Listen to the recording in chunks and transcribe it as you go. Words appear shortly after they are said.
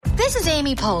This is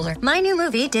Amy Poehler. My new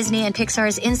movie, Disney and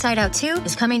Pixar's Inside Out 2,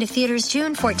 is coming to theaters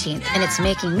June 14th, and it's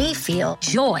making me feel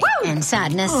joy and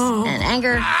sadness and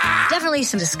anger, definitely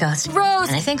some disgust, and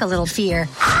I think a little fear.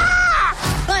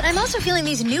 But I'm also feeling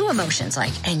these new emotions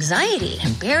like anxiety,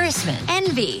 embarrassment,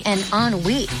 envy, and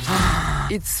ennui.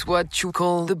 It's what you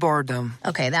call the boredom.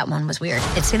 Okay, that one was weird.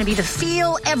 It's gonna be the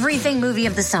feel everything movie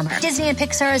of the summer. Disney and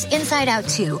Pixar's Inside Out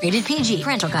 2. Rated PG.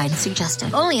 Parental guidance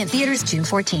suggested. Only in theaters June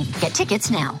 14th. Get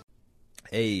tickets now.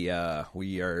 Hey,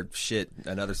 we are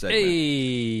another segment.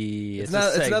 Hey, it's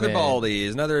another Baldy.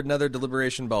 It's another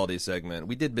Deliberation Baldy segment.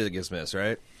 We did Biggest Miss,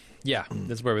 right? Yeah,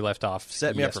 this is where we left off.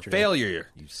 Set me up for failure,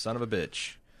 you son of a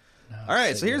bitch. All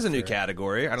right, so here's a new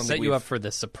category. I don't set you up for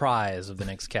the surprise of the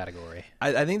next category.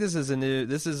 I think this is a new.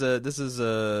 This is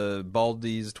a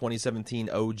Baldy's 2017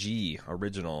 OG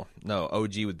original. No,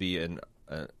 OG would be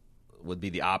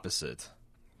the opposite.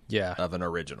 Yeah, of an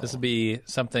original. This would be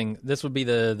something. This would be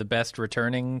the best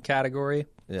returning category.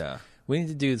 Yeah, we need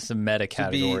to do some meta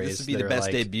categories. This would be the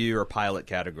best debut or pilot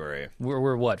category.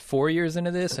 We're what, 4 years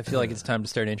into this? I feel like it's time to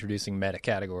start introducing meta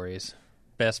categories.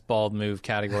 Best bald move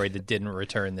category that didn't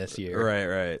return this year.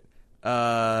 Right.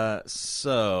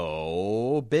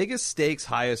 So biggest stakes,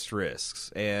 highest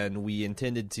risks, and we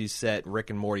intended to set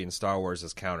Rick and Morty and Star Wars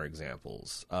as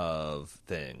counterexamples of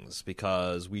things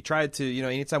because we tried to,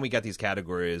 anytime we got these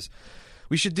categories,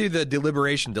 we should do the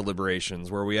deliberations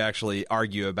where we actually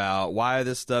argue about why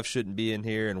this stuff shouldn't be in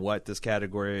here and what this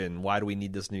category and why do we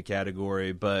need this new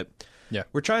category. But yeah,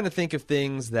 we're trying to think of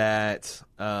things that,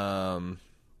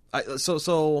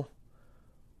 So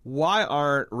why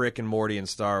aren't Rick and Morty and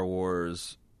Star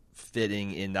Wars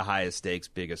fitting in the highest stakes,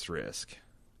 biggest risk?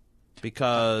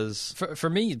 Because for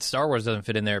me, Star Wars doesn't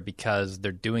fit in there because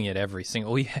they're doing it every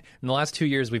single. In the last 2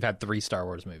 years, we've had 3 Star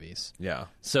Wars movies. Yeah.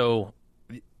 So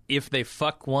if they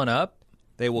fuck one up,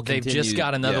 they will continue. They've just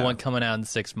got another one coming out in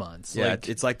 6 months. Yeah,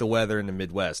 it's like the weather in the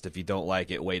Midwest. If you don't like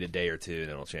it, wait a day or two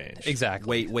and it'll change.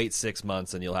 Exactly. Wait 6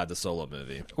 months and you'll have the Solo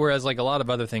movie. Whereas like a lot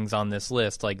of other things on this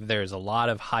list, like there's a lot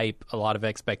of hype, a lot of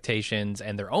expectations,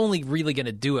 and they're only really going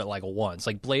to do it like once.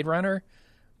 Like Blade Runner.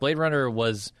 Blade Runner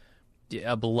was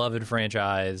a beloved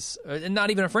franchise. Not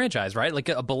even a franchise, right? Like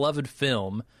a beloved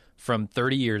film from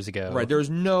 30 years ago. Right,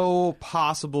 there's no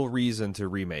possible reason to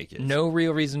remake it. No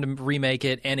real reason to remake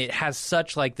it, and it has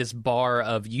such like this bar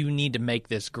of you need to make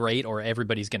this great or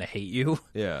everybody's going to hate you.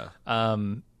 Yeah.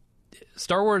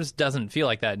 Star Wars doesn't feel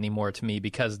like that anymore to me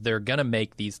because they're going to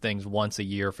make these things once a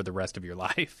year for the rest of your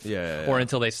life. Yeah. Or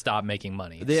until they stop making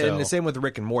money. And the same with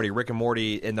Rick and Morty. Rick and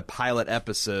Morty in the pilot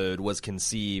episode was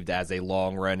conceived as a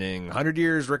long-running 100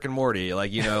 years Rick and Morty.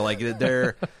 Like,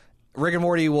 they're... Rick and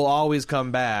Morty will always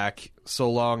come back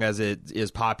so long as it is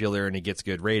popular and it gets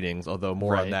good ratings, although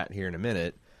more on that here in a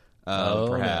minute,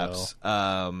 perhaps.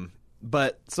 No.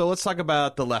 But so let's talk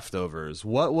about The Leftovers.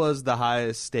 What was the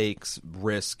highest stakes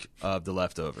risk of The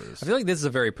Leftovers? I feel like this is a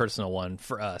very personal one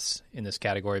for us in this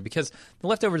category because The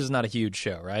Leftovers is not a huge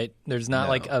show, right? There's not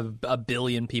like a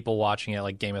billion people watching it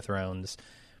like Game of Thrones.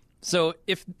 So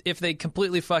if they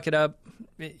completely fuck it up,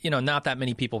 not that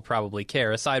many people probably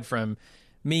care, aside from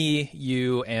me,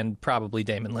 you, and probably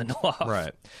Damon Lindelof.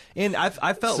 Right. And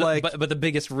I felt like... But the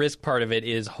biggest risk part of it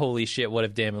is, holy shit, what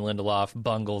if Damon Lindelof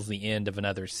bungles the end of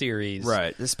another series?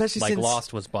 Right. Especially like since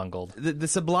Lost was bungled. The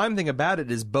sublime thing about it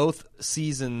is both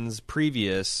seasons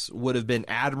previous would have been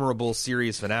admirable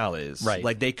series finales. Right.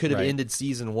 Like, they could have ended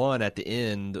season 1 at the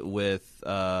end with...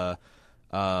 the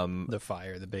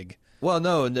fire, the big... Well,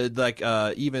 no, like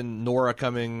even Nora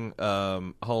coming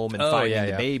home and finding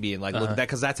the baby, and look at that,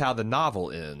 because that's how the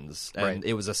novel ends, and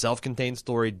it was a self-contained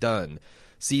story done.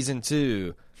 Season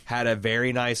 2 had a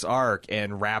very nice arc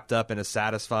and wrapped up in a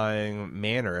satisfying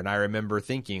manner, and I remember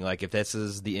thinking, like, if this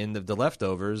is the end of The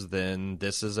Leftovers, then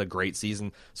this is a great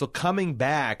season. So coming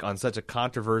back on such a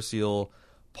controversial,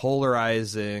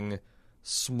 polarizing,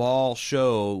 small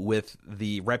show with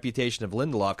the reputation of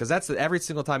Lindelof, because that's every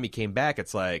single time he came back,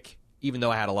 it's like, even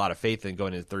though I had a lot of faith in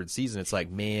going into the 3rd season, it's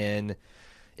like, man,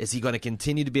 is he going to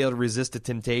continue to be able to resist the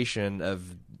temptation of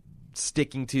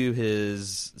sticking to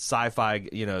his sci-fi,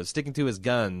 sticking to his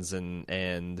guns and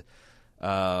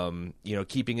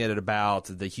keeping it about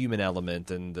the human element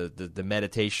and the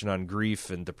meditation on grief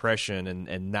and depression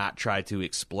and not try to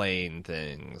explain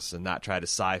things and not try to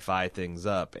sci-fi things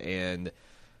up. And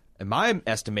in my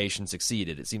estimation,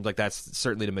 succeeded. It seems like that's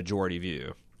certainly the majority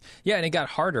view. Yeah, and it got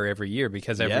harder every year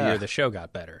because every year the show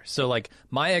got better. So, like,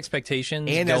 my expectations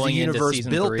and going as the universe into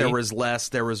built, 3, there was less.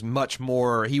 There was much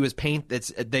more. He was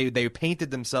They painted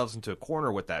themselves into a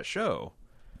corner with that show,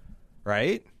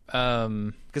 right?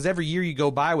 Because every year you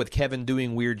go by with Kevin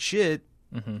doing weird shit,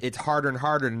 it's harder and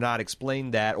harder to not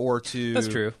explain that or to. That's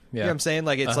true. Yeah. You know what I'm saying?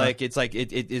 Like it's like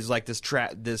it is like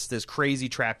this crazy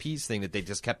trapeze thing that they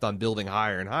just kept on building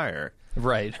higher and higher.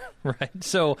 Right.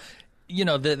 So,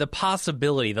 the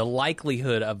possibility, the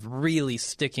likelihood of really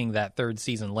sticking that third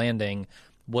season landing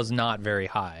was not very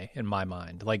high in my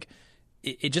mind. Like,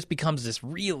 it just becomes this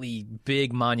really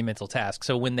big monumental task.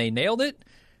 So when they nailed it,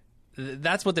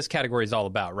 that's what this category is all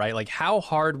about, right? Like, how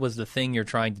hard was the thing you're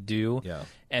trying to do,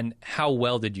 and how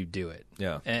well did you do it?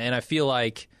 Yeah. And I feel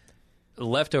like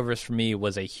Leftovers for me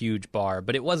was a huge bar,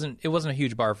 but it wasn't a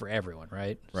huge bar for everyone,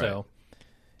 right? So,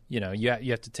 you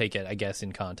have to take it, I guess,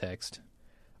 in context.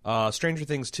 Stranger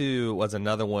Things 2 was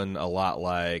another one a lot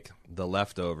like The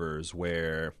Leftovers,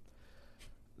 where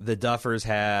the Duffers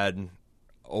had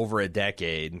over a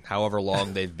decade, however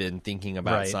long they've been thinking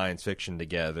about science fiction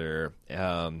together,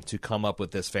 to come up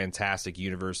with this fantastic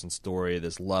universe and story,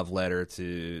 this love letter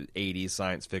to 80s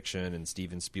science fiction and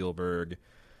Steven Spielberg,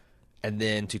 and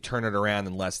then to turn it around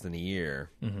in less than a year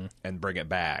and bring it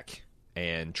back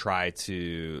and try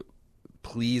to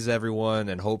please everyone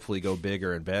and hopefully go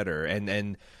bigger and better.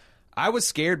 And I was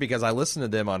scared because I listened to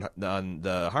them on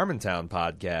the Harmontown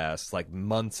podcast like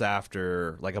months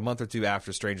after, like a month or two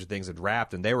after Stranger Things had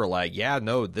wrapped, and they were like, "Yeah,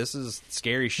 no, this is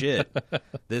scary shit.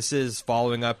 This is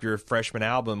following up your freshman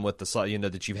album with the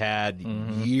that you've had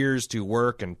years to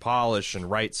work and polish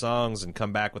and write songs and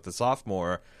come back with the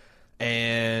sophomore."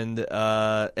 And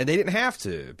they didn't have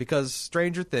to, because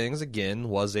Stranger Things, again,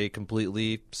 was a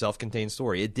completely self-contained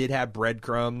story. It did have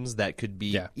breadcrumbs that could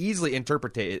be easily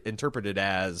interpreted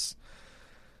as,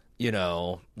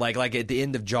 like at the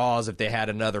end of Jaws, if they had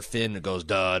another fin that goes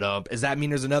duh-dump, does that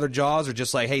mean there's another Jaws, or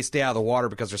just like, hey, stay out of the water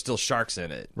because there's still sharks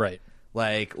in it? Right.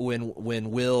 Like when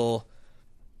Will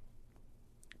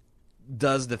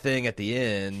does the thing at the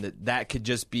end, that could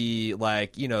just be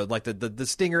like, like the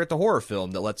stinger at the horror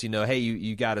film that lets you know, hey,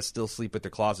 you got to still sleep with the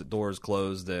closet doors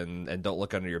closed and don't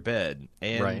look under your bed.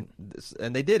 And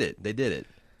and they did it.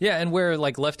 Yeah, and where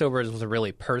like Leftovers was a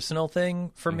really personal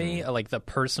thing for me, like the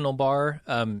personal bar,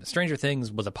 Stranger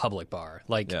Things was a public bar.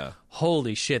 Like,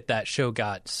 holy shit, that show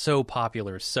got so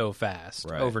popular so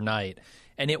fast overnight.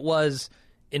 And it was,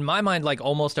 in my mind, like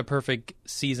almost a perfect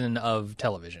season of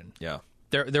television. Yeah.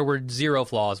 There were zero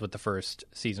flaws with the first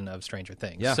season of Stranger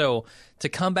Things. Yeah. So to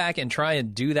come back and try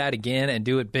and do that again and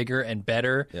do it bigger and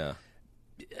better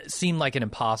seemed like an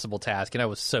impossible task, and I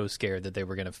was so scared that they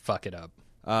were going to fuck it up.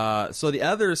 So the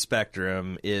other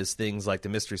spectrum is things like the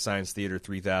Mystery Science Theater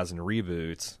 3000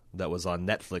 reboot that was on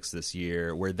Netflix this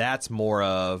year, where that's more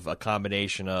of a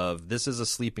combination of this is a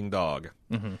sleeping dog,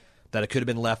 that it could have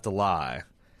been left alive,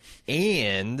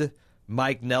 and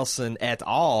Mike Nelson et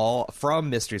al. From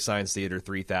Mystery Science Theater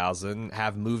 3000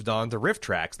 have moved on to Riff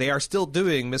Tracks. They are still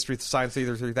doing Mystery Science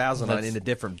Theater 3000 in a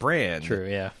different brand. True,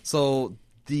 yeah. So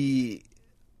the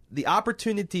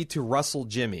opportunity to rustle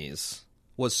jimmies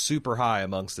was super high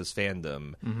amongst this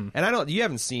fandom. And you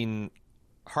haven't seen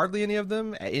hardly any of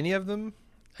them?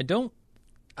 I don't.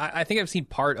 I think I've seen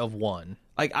part of one.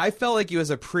 Like, I felt like it was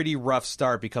a pretty rough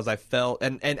start because I felt,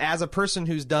 and as a person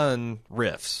who's done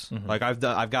riffs, like I've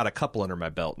got a couple under my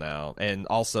belt now, and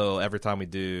also every time we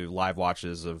do live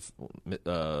watches of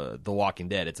The Walking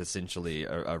Dead, it's essentially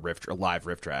a live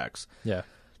riff tracks. Yeah,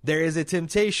 there is a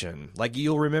temptation, like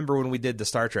you'll remember when we did the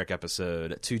Star Trek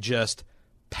episode, to just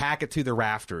pack it to the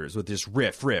rafters with this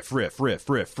riff.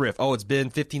 Oh, it's been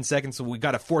 15 seconds, so we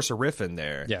got to force a riff in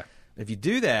there. Yeah, if you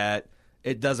do that,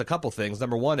 it does a couple things.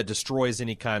 Number one, it destroys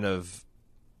any kind of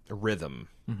rhythm.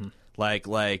 Like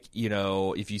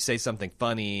if you say something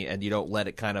funny and you don't let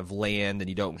it kind of land and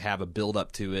you don't have a build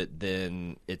up to it,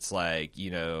 then it's like,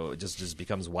 it just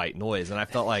becomes white noise. And I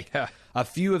felt like a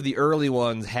few of the early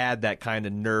ones had that kind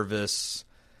of nervous,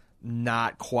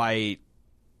 not quite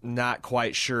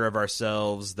sure of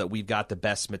ourselves that we've got the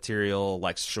best material,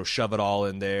 like shove it all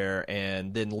in there.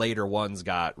 And then later ones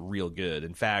got real good.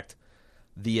 In fact,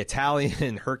 the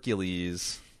Italian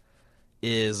Hercules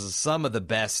is some of the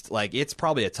best, like it's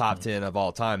probably a top 10 of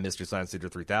all time Mystery Science Theater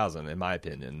 3000 in my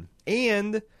opinion.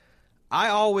 And I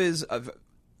always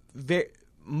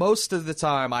most of the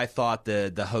time I thought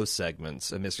the host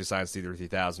segments of Mystery Science Theater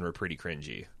 3000 were pretty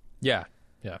cringy. Yeah.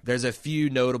 There's a few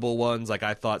notable ones, like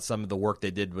I thought some of the work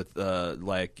they did with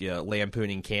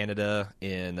lampooning Canada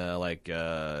in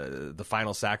The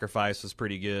Final Sacrifice was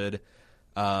pretty good.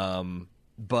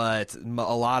 But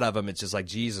a lot of them, it's just like,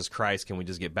 Jesus Christ, can we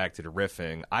just get back to the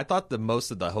riffing? I thought most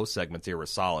of the host segments here were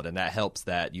solid, and that helps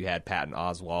that you had Patton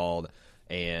Oswalt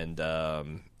and,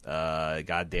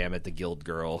 God damn it, the Guild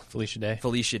Girl. Felicia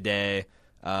Day.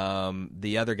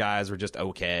 The other guys were just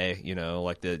okay,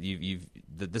 like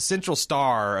the central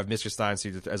star of Mr. Stein's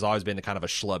has always been kind of a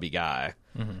schlubby guy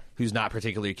who's not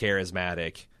particularly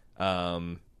charismatic.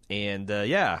 And there's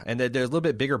a little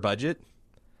bit bigger budget.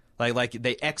 Like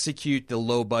they execute the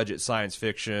low budget science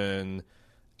fiction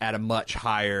at a much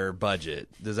higher budget.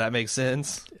 Does that make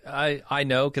sense? I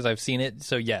know because I've seen it.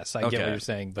 So yes, I get what you're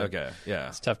saying. But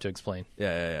it's tough to explain.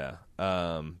 Yeah.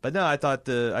 But no, I thought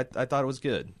I thought it was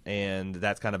good, and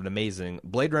that's kind of an amazing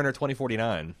Blade Runner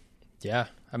 2049. Yeah,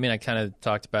 I mean, I kind of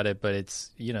talked about it, but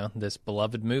it's this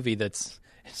beloved movie it's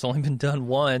only been done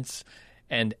once,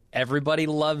 and everybody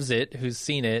loves it who's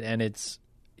seen it, and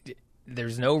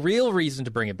there's no real reason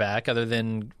to bring it back other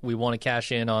than we want to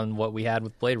cash in on what we had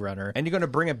with Blade Runner. And you're going to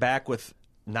bring it back with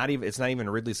it's not even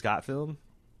a Ridley Scott film?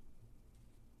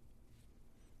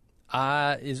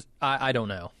 I don't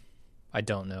know. I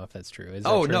don't know if that's true. Is that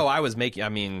true? No, I was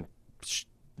making, it's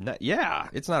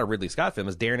not a Ridley Scott film.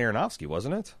 It's Darren Aronofsky,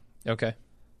 wasn't it? Okay.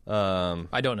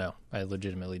 I don't know. I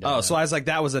legitimately don't know. So I was like,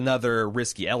 that was another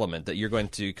risky element that you're going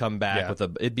to come back with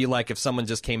it'd be like if someone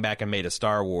just came back and made a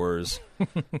Star Wars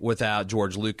without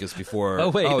George Lucas before.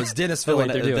 It's Dennis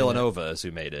Villeneuve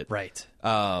who made it. Right.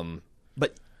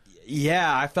 But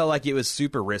yeah, I felt like it was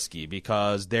super risky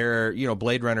because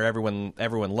Blade Runner,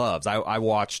 everyone loves. I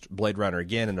watched Blade Runner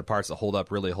again, and the parts that hold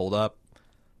up really hold up.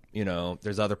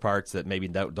 There's other parts that maybe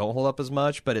don't hold up as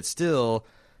much, but it's still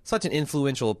such an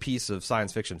influential piece of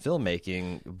science fiction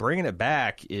filmmaking. Bringing it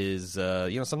back is,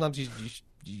 sometimes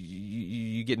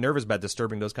you get nervous about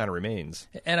disturbing those kind of remains.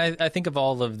 And I think of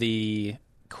all of the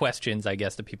questions, I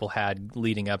guess, that people had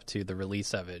leading up to the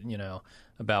release of it,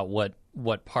 about what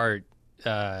part...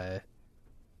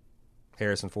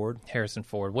 Harrison Ford.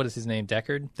 What is his name?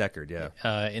 Deckard? Deckard,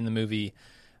 yeah. In the movie,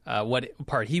 what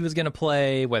part he was going to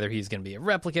play, whether he's going to be a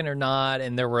replicant or not,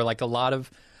 and there were like a lot of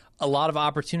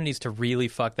opportunities to really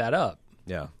fuck that up.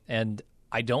 Yeah. And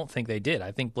I don't think they did.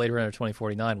 I think Blade Runner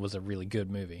 2049 was a really good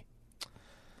movie.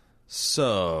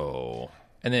 So...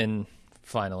 And then,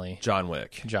 finally... John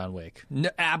Wick. No,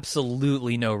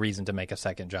 absolutely no reason to make a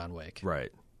second John Wick.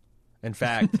 Right. In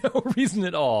fact... No reason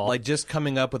at all. Like, just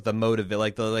coming up with the motive...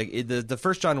 the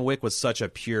first John Wick was such a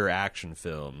pure action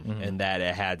film, and that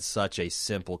it had such a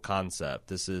simple concept.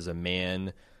 This is a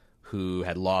man who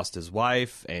had lost his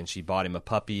wife, and she bought him a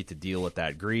puppy to deal with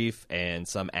that grief, and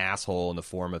some asshole in the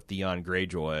form of Theon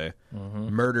Greyjoy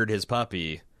murdered his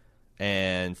puppy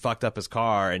and fucked up his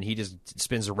car, and he just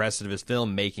spends the rest of his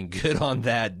film making good on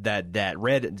that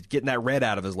red, getting that red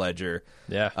out of his ledger,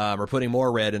 or putting more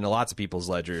red into lots of people's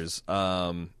ledgers,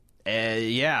 and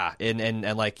it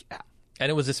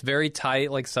was this very tight,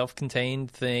 like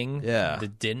self-contained thing,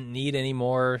 that didn't need any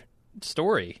more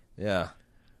story,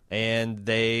 And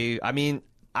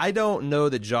I don't know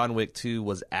that John Wick 2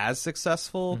 was as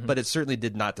successful, but it certainly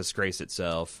did not disgrace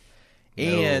itself. No.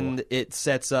 And it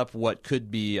sets up what could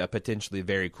be a potentially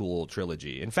very cool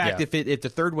trilogy. In fact, if the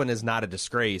third one is not a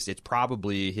disgrace, it's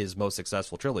probably his most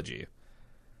successful trilogy.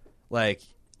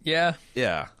 Yeah.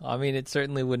 I mean, it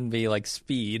certainly wouldn't be like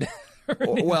Speed.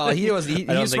 Well, he was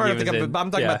smart enough to I'm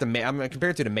talking about I'm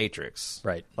compared to The Matrix.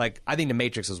 Right. Like, I think The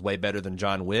Matrix is way better than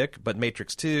John Wick, but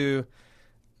Matrix 2,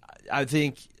 I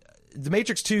think The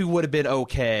Matrix 2 would have been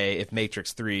okay if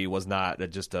Matrix 3 was not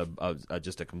just a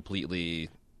completely...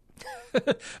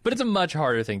 But it's a much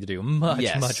harder thing to do.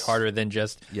 Much harder than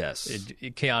just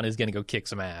Keanu's going to go kick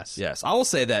some ass. Yes. I will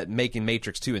say that making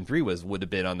Matrix 2 and 3 would have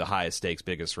been on the highest stakes,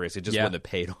 biggest risk. It just wouldn't have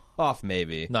paid off,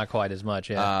 maybe. Not quite as much,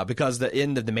 because the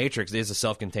end of The Matrix is a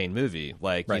self-contained movie.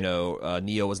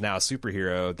 Neo was now a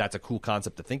superhero. That's a cool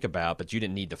concept to think about, but you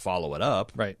didn't need to follow it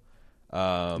up. Right.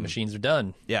 The machines are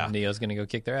done. Yeah. Neo's going to go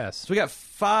kick their ass. So we got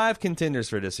 5 contenders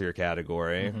for this here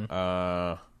category.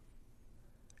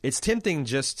 It's tempting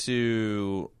just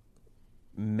to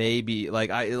maybe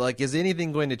is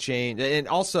anything going to change? And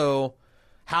also,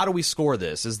 how do we score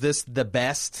this? Is this the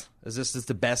best? Is this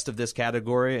the best of this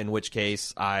category? In which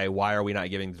case, why are we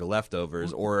not giving The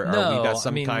Leftovers? Or are we got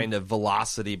some kind of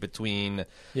velocity between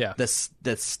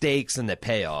the stakes and the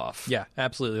payoff? Yeah,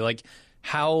 absolutely. Like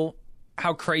how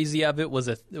crazy of it was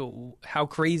how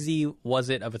crazy was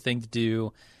it of a thing to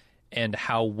do, and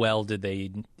how well did they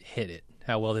hit it?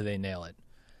 How well did they nail it?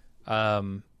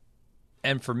 And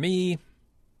for me,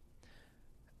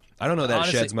 I don't know that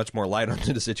honestly, sheds much more light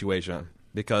onto the situation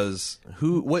because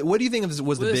what do you think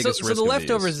was the biggest risk? So The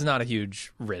Leftovers is not a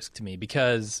huge risk to me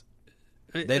because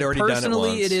they'd already done it once.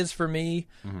 Personally, it is for me.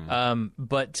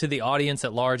 But to the audience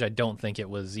at large, I don't think it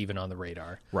was even on the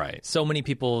radar. Right. So many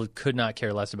people could not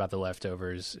care less about The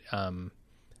Leftovers.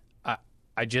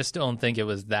 I just don't think it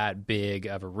was that big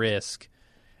of a risk.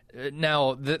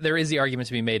 Now, there is the argument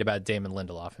to be made about Damon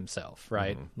Lindelof himself,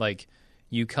 right? Like,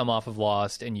 you come off of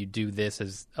Lost and you do this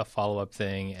as a follow-up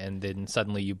thing, and then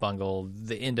suddenly you bungle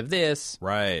the end of this.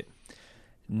 Right.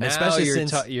 Now especially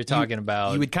you're talking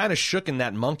about... You would kind of shook in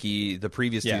that monkey the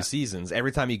previous 2 seasons.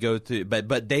 Every time you go through... But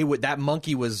that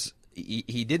monkey was...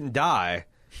 He didn't die.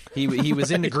 He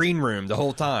was in the green room the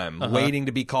whole time, waiting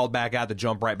to be called back out to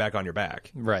jump right back on your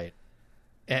back. Right.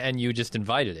 And you just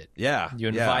invited it. Yeah. You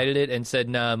invited it and said,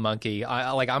 "Nah, monkey.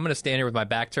 I'm going to stand here with my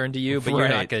back turned to you, but you're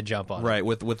not going to jump on it." Right.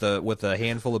 With a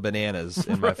handful of bananas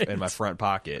in my front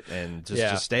pocket, and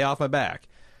just stay off my back.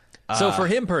 So for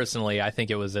him personally, I think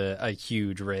it was a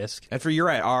huge risk. And you're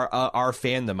right, our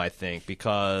fandom, I think,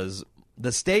 because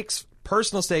the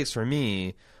personal stakes for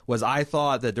me was I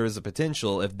thought that there was a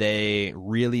potential if they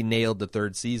really nailed the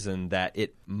 3rd season that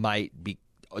it might be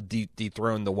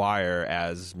dethrone The Wire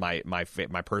as my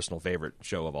personal favorite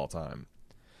show of all time.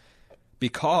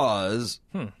 Because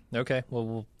okay, well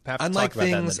we'll have to talk about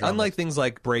that. Unlike things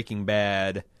like Breaking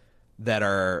Bad that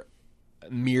are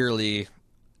merely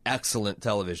excellent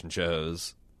television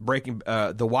shows,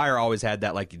 The Wire always had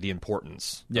that, like, the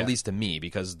importance, at least to me,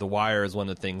 because The Wire is one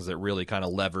of the things that really kind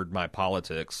of levered my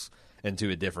politics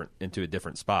into a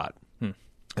different spot, and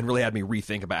really had me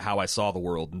rethink about how I saw the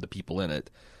world and the people in it,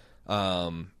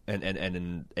 and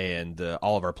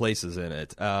all of our places in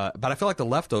it. But I feel like The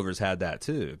Leftovers had that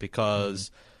too,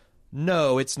 because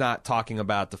no, it's not talking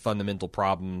about the fundamental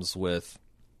problems with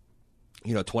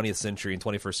 20th century and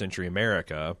 21st century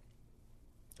America,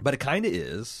 but it kind of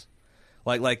is.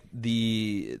 Like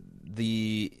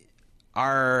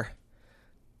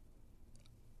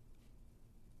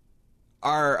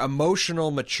our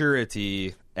emotional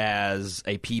maturity as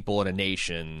a people and a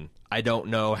nation, I don't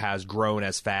know, has grown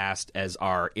as fast as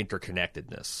our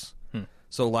interconnectedness.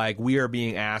 So, like, we are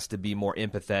being asked to be more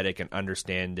empathetic and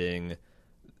understanding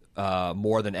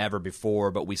more than ever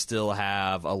before, but we still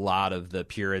have a lot of the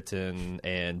Puritan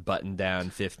and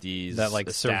button-down 50s that, like,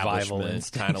 survival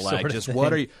kind of like, just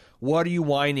what are you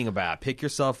whining about? Pick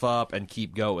yourself up and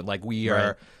keep going. Like, we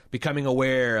are becoming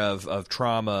aware of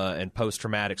trauma and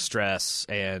post-traumatic stress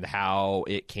and how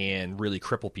it can really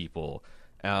cripple people.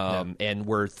 And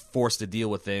we're forced to deal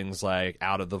with things like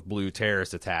out-of-the-blue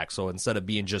terrorist attacks. So instead of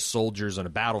being just soldiers on a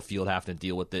battlefield having to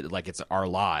deal with it, like, it's our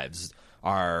lives,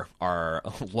 our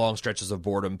long stretches of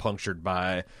boredom punctured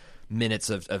by minutes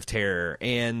of terror.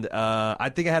 And I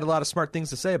think I had a lot of smart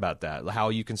things to say about that, how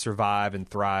you can survive and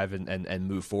thrive and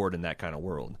move forward in that kind of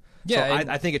world. Yeah, so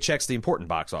I think it checks the important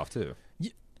box off, too.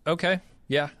 Okay.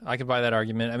 Yeah, I could buy that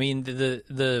argument. I mean,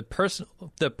 the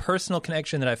personal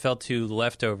connection that I felt to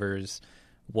Leftovers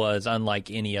was unlike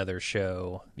any other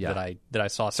show that I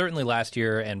saw. Certainly last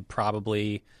year, and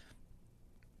probably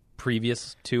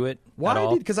previous to it.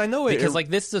 Why? Because I know it. Because like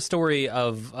this is a story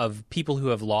of people who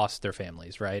have lost their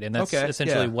families, right? And that's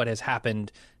essentially what has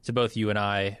happened to both you and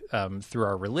I through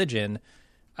our religion.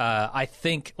 I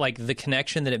think like the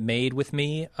connection that it made with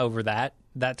me over that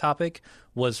topic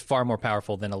was far more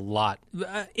powerful than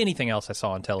anything else I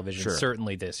saw on television. Sure.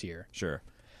 Certainly this year. Sure.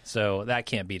 So that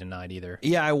can't be denied either.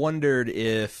 Yeah, I wondered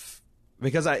if,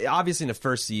 because obviously in the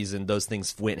first season those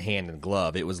things went hand in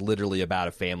glove. It was literally about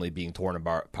a family being torn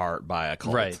apart by a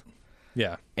cult. Right.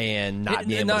 Yeah. And not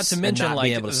being able to mention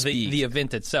like speak. the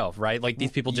event itself, right? Like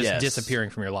these people just disappearing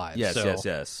from your lives.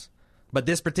 Yes. But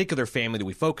this particular family that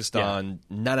we focused on,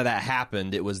 none of that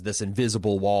happened. It was this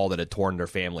invisible wall that had torn their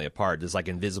family apart. This like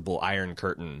invisible iron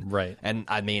curtain. Right. And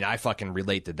I mean, I fucking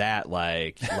relate to that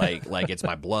like it's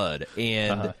my blood.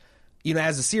 And you know,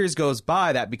 as the series goes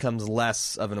by, that becomes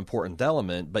less of an important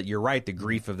element. But you're right, the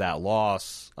grief of that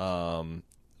loss,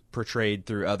 portrayed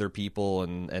through other people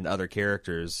and other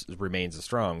characters, remains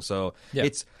strong. So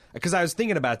it's because I was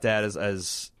thinking about that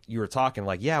as you were talking,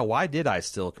 like, why did I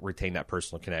still retain that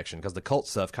personal connection? Because the cult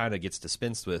stuff kind of gets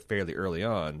dispensed with fairly early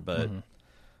on, but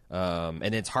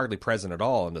and it's hardly present at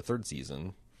all in the third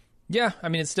season. Yeah, I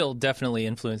mean, it's still definitely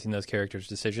influencing those characters'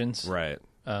 decisions, right?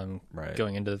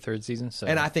 Going into the third season. So,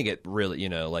 and I think it really, you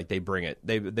know, like they bring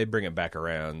it back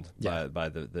around by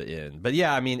the end. But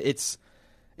yeah, I mean, it's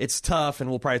tough, and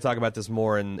we'll probably talk about this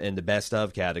more in the best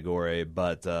of category.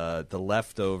 But The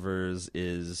Leftovers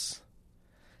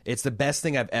it's the best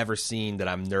thing I've ever seen that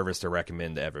I'm nervous to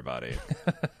recommend to everybody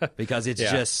because it's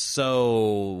just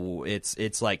so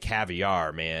it's like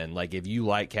caviar, man. Like if you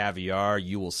like caviar,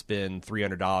 you will spend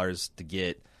 $300 to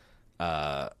get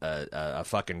a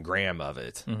fucking gram of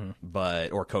it,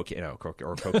 but or cocaine, or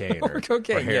cocaine, or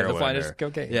cocaine, or heroin, the finest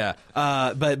cocaine. Yeah,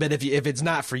 but if it's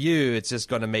not for you, it's just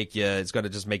going to make you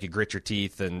grit your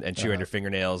teeth and chew on your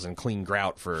fingernails and clean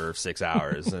grout for 6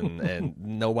 hours, and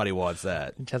nobody wants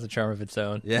that. It has a charm of its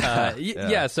own.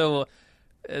 Yeah. So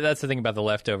that's the thing about The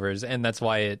Leftovers, and that's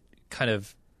why it kind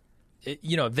of,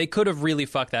 they could have really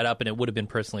fucked that up, and it would have been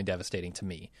personally devastating to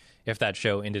me if that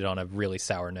show ended on a really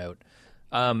sour note.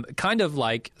 Kind of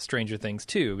like Stranger Things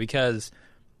 2, because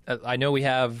I know we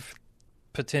have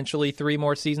potentially 3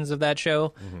 more seasons of that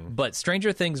show, but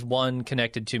Stranger Things 1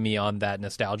 connected to me on that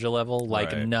nostalgia level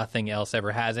like nothing else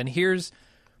ever has. And here's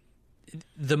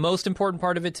the most important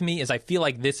part of it to me is I feel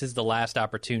like this is the last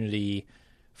opportunity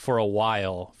for a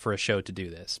while for a show to do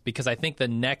this, because I think the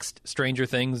next Stranger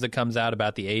Things that comes out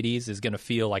about the 80s is going to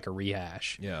feel like a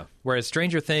rehash. Yeah. Whereas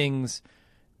Stranger Things,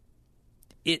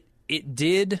 it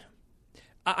did...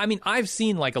 I mean, I've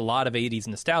seen like a lot of 80s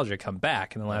nostalgia come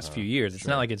back in the last few years. It's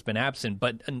not like it's been absent,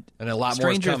 but and a lot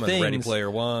more coming. Ready Player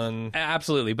One.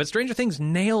 Absolutely. But Stranger Things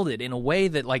nailed it in a way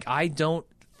that like I don't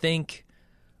think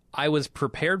I was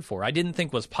prepared for. I didn't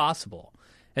think was possible.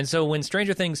 And so when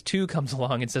Stranger Things 2 comes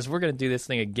along and says, we're going to do this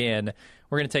thing again,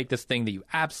 we're going to take this thing that you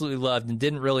absolutely loved and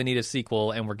didn't really need a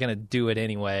sequel, and we're going to do it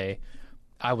anyway,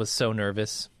 I was so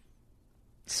nervous.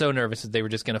 So nervous that they were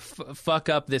just going to fuck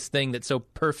up this thing that so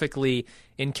perfectly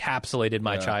encapsulated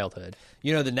my childhood.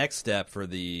 The next step for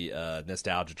the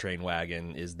nostalgia train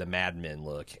wagon is the Mad Men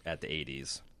look at the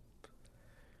 80s.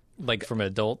 Like from an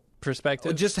adult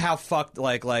perspective? Just how fucked,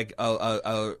 everyone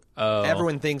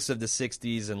thinks of the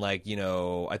 60s, and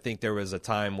I think there was a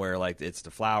time where it's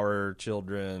the Flower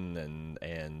Children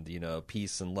and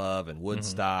Peace and Love and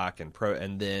Woodstock and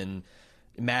then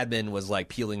Mad Men was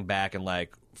peeling back, and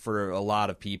for a lot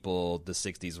of people, the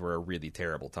 60s were a really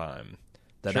terrible time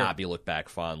that not be looked back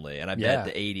fondly. And I bet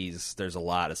the 80s, there's a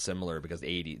lot of similar, because the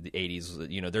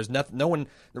 80s, there's no one,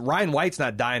 Ryan White's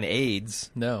not dying of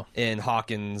AIDS in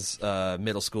Hawkins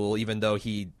middle school, even though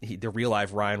the real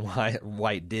life Ryan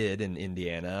White did in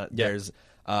Indiana. There's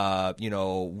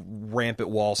rampant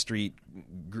Wall Street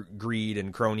greed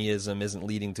and cronyism isn't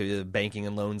leading to a banking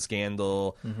and loan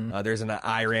scandal. There's an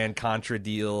Iran-Contra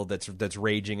deal that's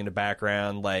raging in the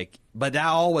background. But that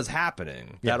all was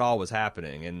happening. That all was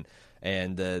happening,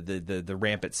 and the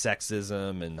rampant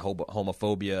sexism and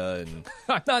homophobia. And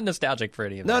I'm not nostalgic for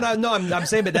any of that. No. I'm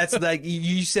saying, but that's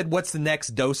you said. What's the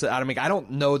next dose? I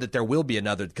don't know that there will be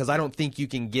another, because I don't think you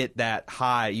can get that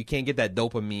high. You can't get that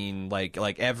dopamine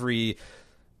like every.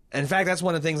 In fact, that's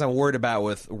one of the things I'm worried about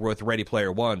with Ready Player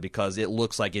One, because it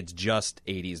looks like it's just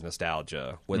 80s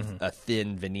nostalgia with a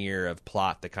thin veneer of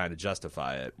plot to kind of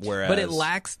justify it. But it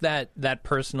lacks that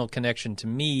personal connection to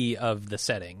me of the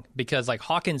setting, because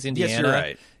Hawkins,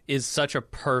 Indiana is such a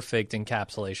perfect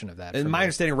encapsulation of that. And my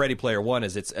understanding of Ready Player One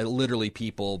is it's literally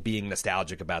people being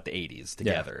nostalgic about the 80s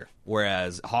together.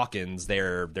 Whereas Hawkins,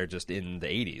 they're just in the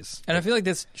 80s. And I feel like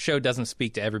this show doesn't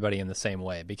speak to everybody in the same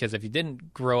way, because if you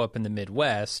didn't grow up in the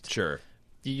Midwest,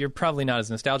 you're probably not as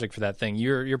nostalgic for that thing.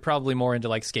 You're probably more into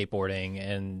skateboarding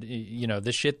and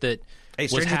the shit that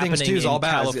was happening in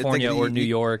California or New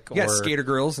York. You got Skater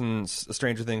Girls and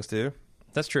Stranger Things too.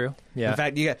 That's true. Yeah. In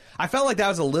fact, I felt like that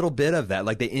was a little bit of that.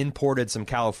 They imported some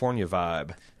California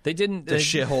vibe. They didn't. The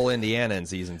shithole Indiana in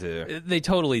season 2. They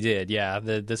totally did. Yeah,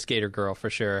 the Skater Girl for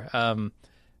sure.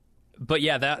 But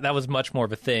yeah, that was much more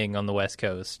of a thing on the West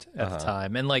Coast at the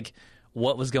time, and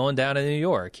what was going down in New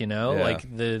York,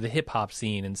 the hip hop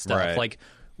scene and stuff.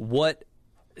 What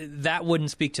that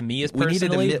wouldn't speak to me as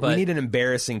personally. We need an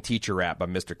embarrassing teacher rap by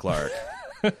Mr. Clark.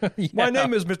 My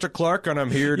name is Mr. Clark, and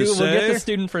I'm here to say... We'll get the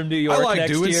student from New York I like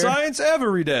next doing year. Science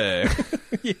every day.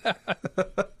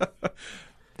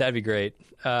 That'd be great.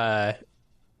 But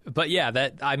yeah,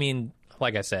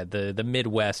 like I said, the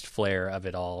Midwest flair of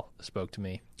it all spoke to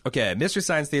me. Okay, Mystery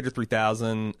Science Theater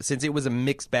 3000. Since it was a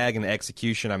mixed bag in the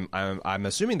execution, I'm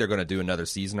assuming they're going to do another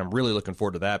season. I'm really looking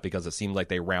forward to that, because it seemed like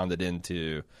they rounded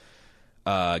into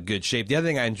good shape. The other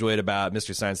thing I enjoyed about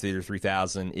Mystery Science Theater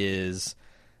 3000 is...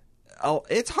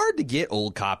 it's hard to get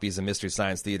old copies of Mystery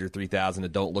Science Theater 3000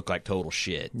 that don't look like total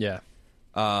shit. Yeah.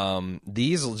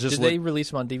 These will just Did they release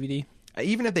them on DVD?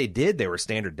 Even if they did, they were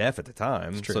standard def at the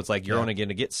time. So it's you're only going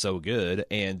to get so good.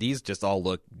 And these just all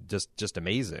look just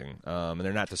amazing. And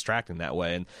they're not distracting that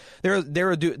way. And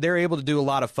they're able to do a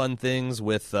lot of fun things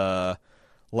with Tom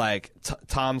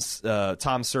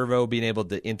Servo being able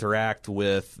to interact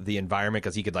with the environment,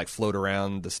 because he could float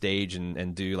around the stage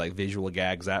and do visual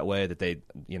gags that way that they,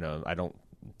 I don't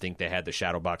think they had the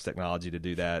shadow box technology to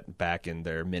do that back in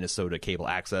their Minnesota cable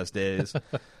access days.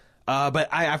 But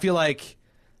I feel like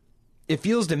it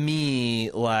feels to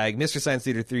me like Mystery Science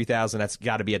Theater 3000, that's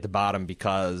got to be at the bottom,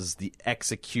 because the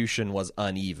execution was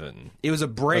uneven. It was a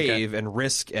brave and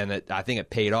risk, and I think it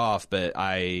paid off, but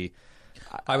I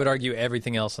would argue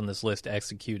everything else on this list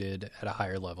executed at a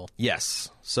higher level. Yes.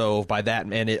 So by that,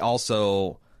 and it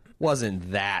also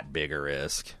wasn't that big a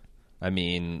risk. I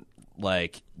mean,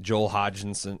 like Joel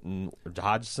Hodgson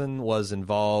was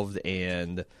involved,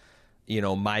 and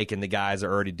Mike and the guys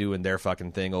are already doing their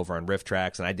fucking thing over on Rift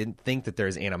Tracks, and I didn't think that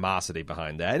there's animosity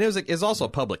behind that. And it's also a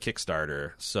public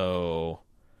Kickstarter, so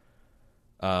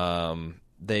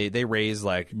they raised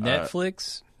like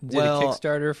Netflix did a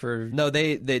Kickstarter for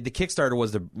the Kickstarter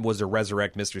was to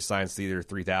resurrect Mystery Science Theater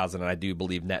 3000, and I do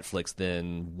believe Netflix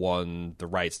then won the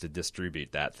rights to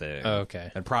distribute that thing. Oh,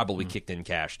 okay, and probably kicked in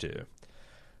cash too.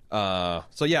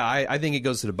 So yeah, I think it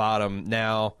goes to the bottom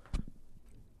now.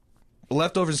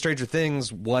 Leftovers, Stranger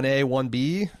Things, 1A,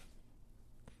 1B.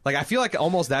 Like, I feel like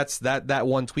almost that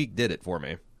one tweak did it for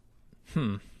me.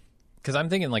 Because I'm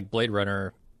thinking like Blade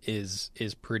Runner is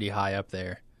pretty high up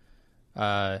there,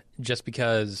 just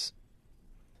because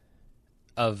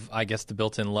of, I guess, the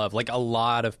built-in love. Like, a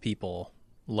lot of people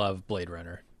love Blade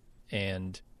Runner,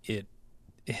 and it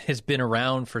has been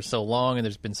around for so long, and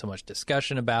there's been so much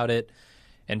discussion about it,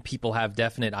 and people have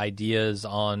definite ideas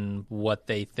on what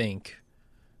they think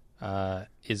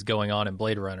is going on in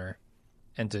Blade Runner,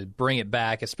 and to bring it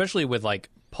back, especially with like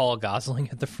Paul Gosling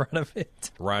at the front of it,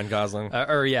 Ryan Gosling,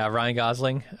 Ryan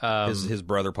Gosling, his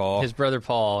brother Paul,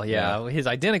 his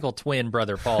identical twin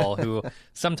brother Paul, who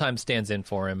sometimes stands in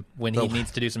for him when he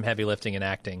needs to do some heavy lifting and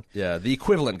acting. Yeah, the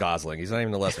equivalent Gosling. He's not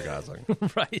even the lesser Gosling.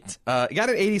 Right. He got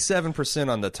an 87%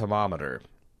 on the thermometer.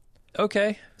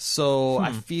 Okay. So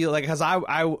I feel like, because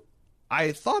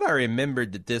I thought I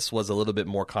remembered that this was a little bit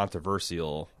more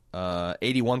controversial.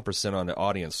 81% on the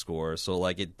audience score, so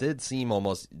like it did seem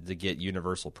almost to get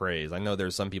universal praise. I know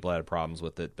there's some people that had problems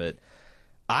with it, but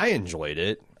I enjoyed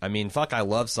it. I mean, fuck, I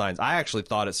love science. I actually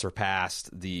thought it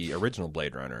surpassed the original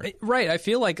Blade Runner. Right. I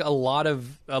feel like a lot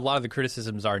of the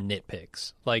criticisms are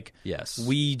nitpicks. Like, yes,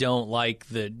 we don't like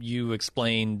that you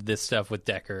explained this stuff with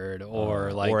Deckard, or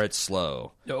it's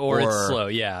slow, or it's slow.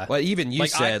 Yeah. Well, even you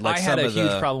said I had a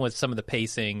huge problem with some of the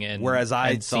pacing, and whereas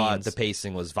I thought scenes. The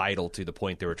pacing was vital to the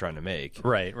point they were trying to make.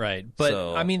 Right.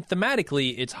 But I mean,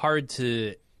 thematically, it's hard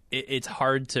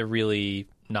to really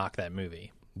knock that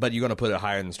movie. But you're going to put it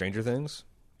higher than Stranger Things?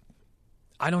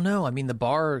 I don't know. I mean, the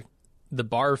bar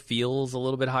feels a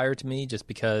little bit higher to me, just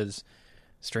because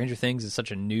Stranger Things is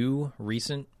such a new,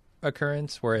 recent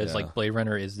occurrence, whereas like Blade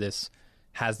Runner has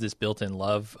this built-in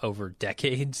love over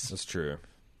decades. That's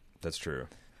true.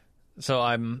 So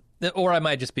I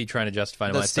might just be trying to justify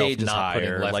the myself stage is not higher.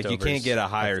 putting Leftovers. Like, you can't get a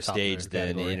higher at the top stage of their than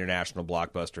an category. international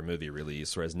blockbuster movie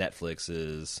release, whereas Netflix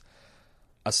is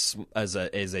as a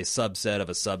subset of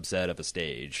a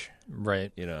stage,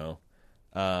 right?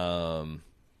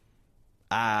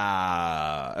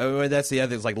 That's the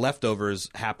other. It's like Leftovers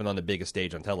happened on the biggest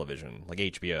stage on television, like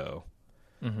HBO.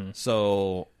 Mm-hmm.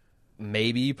 So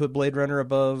maybe you put Blade Runner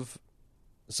above.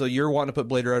 So you're wanting to put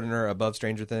Blade Runner above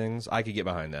Stranger Things? I could get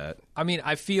behind that. I mean,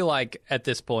 I feel like at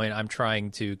this point I'm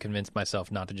trying to convince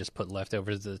myself not to just put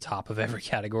Leftovers at the top of every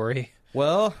category.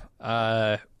 Well,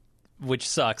 which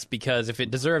sucks, because if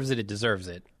it deserves it, it deserves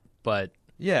it. But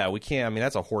yeah, we can't. I mean,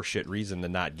 that's a horseshit reason to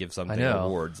not give something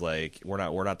awards. Like, we're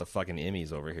not the fucking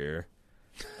Emmys over here.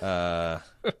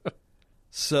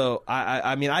 So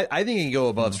I mean, I think it can go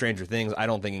above Stranger Things. I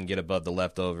don't think it can get above The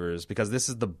Leftovers, because this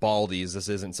is the Baldies. This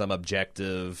isn't some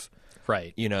objective,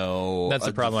 right? That's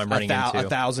the problem I'm running into.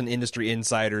 1,000 industry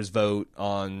insiders vote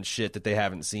on shit that they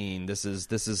haven't seen. This is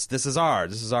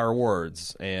ours. This is our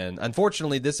awards, and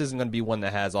unfortunately, this isn't going to be one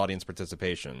that has audience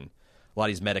participation. A lot of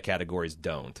these meta categories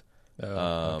don't.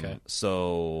 Okay.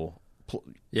 So.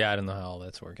 Yeah, I don't know how all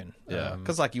that's working. Yeah,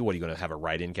 because what are you going to have a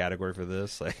write-in category for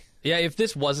this? Like, yeah, if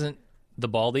this wasn't the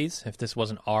Baldies, if this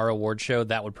wasn't our award show,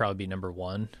 that would probably be number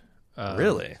one.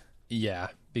 Really? Yeah,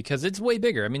 because it's way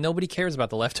bigger. I mean, nobody cares about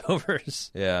The Leftovers.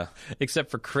 Yeah.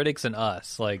 Except for critics and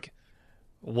us. Like,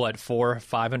 what,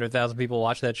 400,000-500,000 people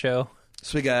watch that show?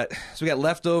 So we got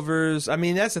Leftovers. I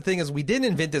mean, that's the thing, is we didn't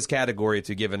invent this category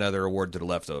to give another award to The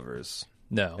Leftovers.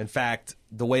 No. In fact,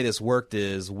 the way this worked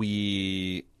is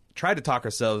we tried to talk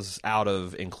ourselves out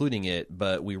of including it,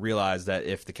 but we realized that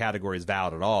if the category is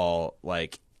valid at all,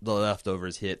 like, The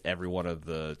Leftovers hit every one of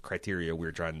the criteria we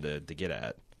were trying to get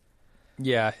at.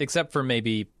 Yeah, except for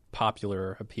maybe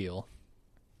popular appeal.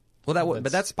 Well,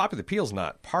 but that's popular appeal's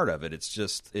not part of it. It's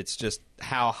just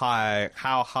how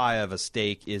high of a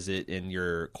stake is it in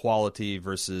your quality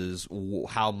versus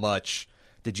how much.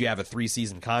 Did you have a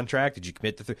 3-season contract? Did you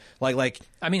commit to like?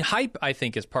 I mean, hype, I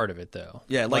think, is part of it, though.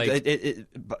 Yeah,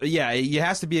 it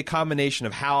has to be a combination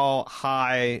of how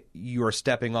high you are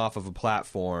stepping off of a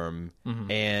platform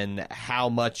and how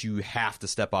much you have to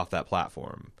step off that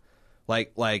platform.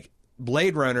 Like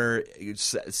Blade Runner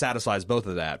satisfies both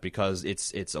of that, because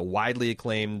it's a widely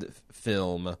acclaimed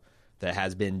film that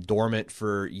has been dormant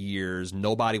for years.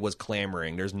 Nobody was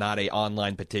clamoring. There's not a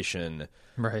online petition.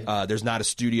 Right. There's not a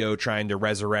studio trying to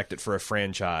resurrect it for a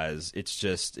franchise. It's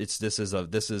just this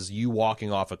is you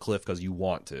walking off a cliff because you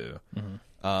want to. Mm-hmm.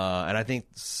 And I think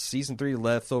season 3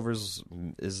 Leftovers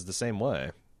is the same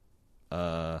way.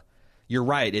 You're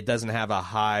right. It doesn't have as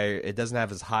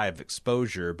high of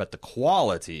exposure, but the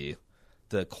quality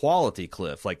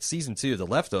cliff, like season 2 The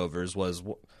Leftovers was,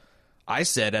 I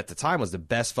said at the time, was the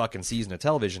best fucking season of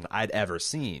television I'd ever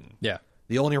seen. Yeah.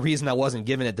 The only reason I wasn't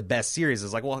giving it the best series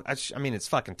is like, well, I mean, it's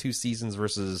fucking 2 seasons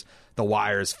versus The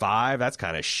Wire's 5. That's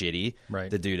kind of shitty. Right.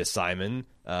 To do to Simon.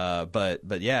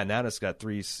 But yeah, now it's got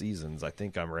 3 seasons. I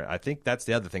think I think that's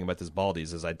the other thing about this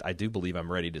Baldies is I do believe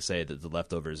I'm ready to say that The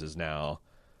Leftovers is now.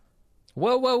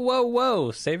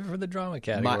 Whoa! Save it for the drama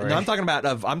category. No, I'm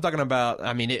talking about.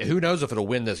 I mean, who knows if it'll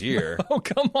win this year? Oh,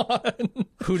 come on!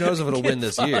 Who knows if it'll win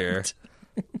this year?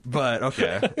 But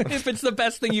okay, if it's the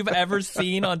best thing you've ever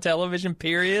seen on television,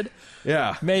 period.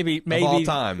 Yeah, maybe of all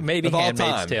time, maybe of all Handmaid's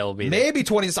time. Tale will be there. Maybe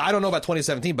 20. I don't know about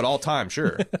 2017, but all time,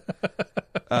 sure.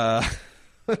 All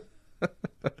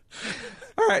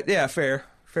right, yeah, fair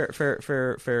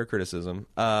criticism.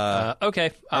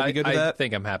 Okay, are we good with that? I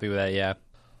think I'm happy with that. Yeah.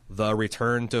 The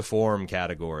return to form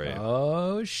category.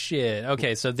 Oh shit!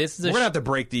 Okay, so this is we're gonna have to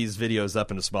break these videos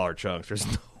up into smaller chunks. There's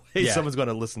no way someone's going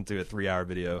to listen to a 3-hour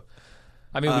video.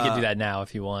 I mean, we could do that now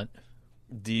if you want.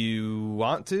 Do you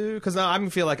want to? Because now I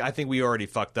feel like I think we already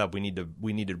fucked up. We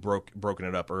needed broken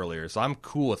it up earlier. So I'm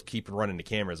cool with keeping running the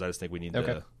cameras. I just think we need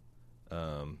to.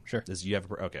 Sure.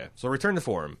 Okay. So return to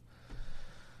form.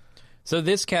 So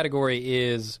this category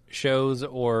is shows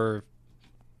or,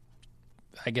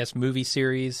 I guess, movie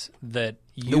series that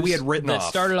we had written off.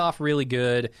 Started off really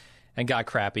good and got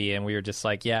crappy, and we were just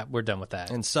like, yeah, we're done with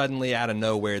that. And suddenly, out of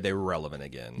nowhere, they were relevant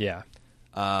again. Yeah.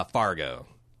 Fargo.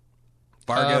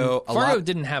 Fargo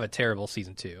didn't have a terrible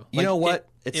season 2. You know what?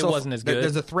 It wasn't as good.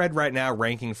 There's a thread right now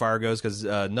ranking Fargo's because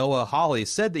Noah Hawley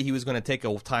said that he was going to take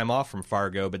a time off from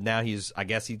Fargo, but now I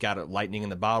guess he got lightning in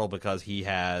the bottle because he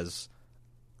has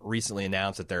recently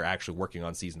announced that they're actually working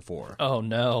on season 4. Oh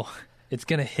no, it's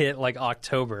going to hit like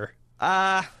October.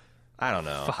 I don't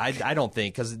know. I don't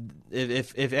think, because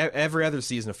if every other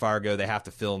season of Fargo they have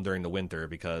to film during the winter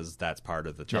because that's part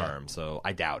of the charm. Yeah. So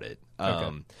I doubt it.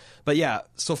 Okay. But yeah,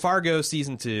 so Fargo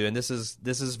season 2, and this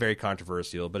is very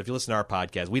controversial. But if you listen to our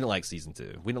podcast, we didn't like season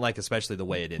 2. We didn't like especially the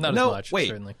way it ended. Not as much. Wait,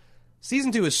 certainly.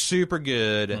 Season 2 is super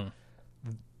good.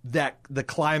 That the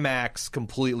climax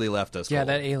completely left us. Yeah, cold.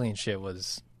 that alien shit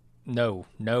was no,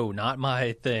 not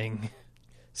my thing.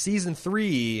 Season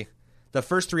 3. The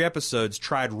first 3 episodes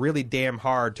tried really damn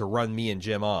hard to run me and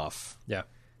Jim off. Yeah.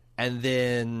 And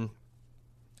then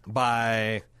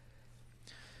by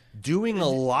doing a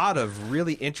lot of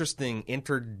really interesting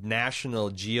international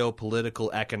geopolitical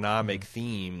economic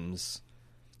themes,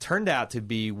 turned out to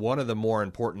be one of the more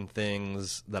important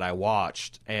things that I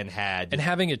watched and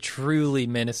having a truly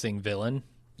menacing villain.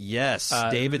 Yes,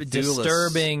 David Thewlis.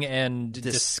 Disturbing and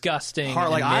disgusting. And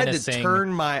like menacing. I had to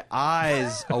turn my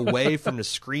eyes away from the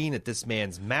screen at this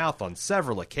man's mouth on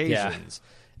several occasions.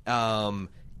 Yeah.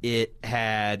 It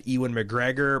had Ewan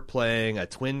McGregor playing a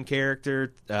twin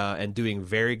character and doing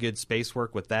very good space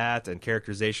work with that, and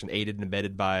characterization aided and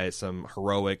abetted by some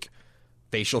heroic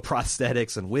facial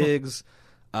prosthetics and wigs.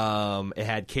 It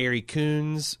had Carrie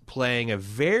Coons playing a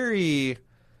very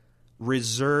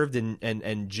reserved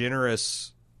and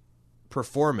generous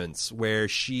performance where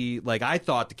she, like, I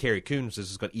thought the Carrie Coons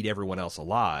was going to eat everyone else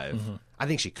alive. Mm-hmm. I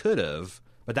think she could have,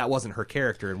 but that wasn't her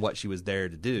character and what she was there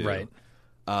to do. Right.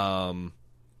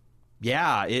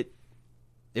 Yeah, it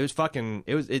was fucking,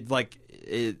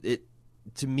 it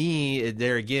to me,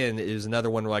 there again, it was another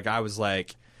one where, like, I was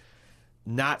like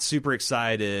not super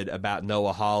excited about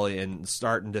Noah Hawley and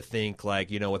starting to think,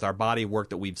 like, you know, with our body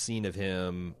work that we've seen of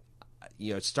him,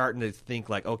 you know, starting to think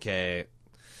like, okay,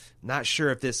 not sure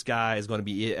if this guy is going to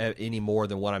be any more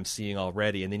than what I'm seeing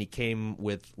already. And then he came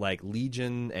with like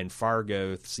Legion and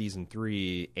Fargo season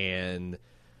 3, and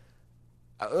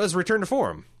it was return to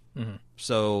form. Mm-hmm.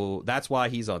 So that's why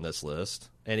he's on this list.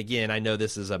 And again, I know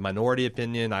this is a minority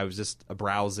opinion. I was just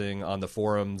browsing on the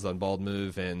forums on Bald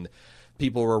Move, and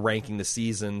people were ranking the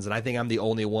seasons, and I think I'm the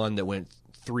only one that went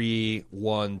 3,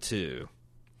 1, 2.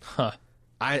 Huh.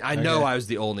 I know I was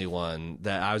the only one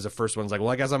that I was the first one. Was like, well,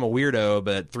 I guess I'm a weirdo,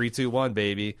 but 3, 2, 1,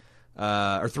 baby,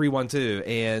 or 3, 1, 2,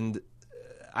 and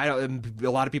I don't. A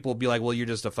lot of people will be like, well, you're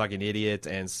just a fucking idiot,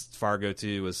 and Fargo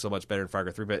 2 was so much better than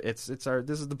Fargo 3, but this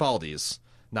is the Baldies,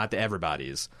 not the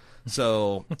everybody's.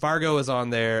 So Fargo is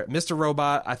on there. Mr.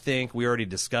 Robot, I think we already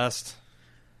discussed.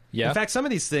 Yeah. In fact, some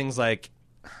of these things, like,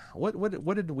 what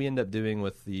did we end up doing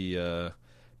with the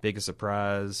biggest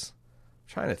surprise? I'm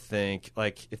trying to think.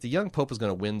 Like, if the young Pope is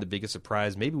going to win the biggest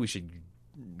surprise, maybe we should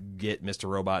get Mr.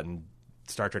 Robot and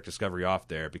Star Trek Discovery off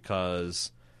there,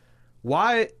 because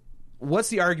what's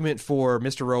the argument for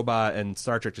Mr. Robot and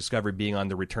Star Trek Discovery being on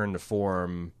the Return to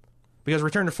Form? Because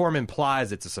Return to Form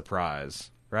implies it's a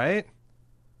surprise, right?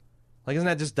 Like, isn't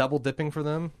that just double dipping for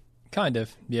them? Kind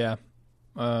of, yeah.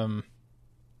 I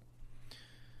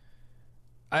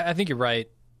think you're right,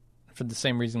 for the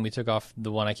same reason we took off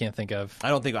the one I can't think of.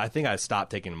 I think I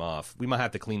stopped taking them off. We might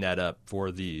have to clean that up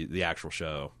for the actual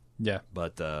show. Yeah.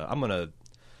 But I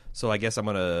guess I'm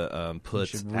gonna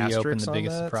put reopen the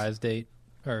biggest that. Surprise date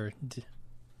or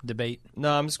debate.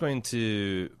 No, I'm just going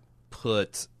to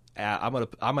put. I'm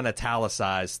gonna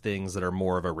italicize things that are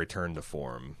more of a return to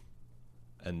form,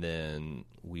 and then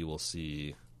we will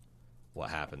see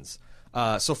what happens.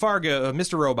 So Fargo,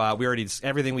 Mr. Robot,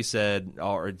 everything we said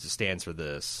stands for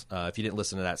this. If you didn't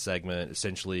listen to that segment,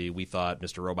 essentially we thought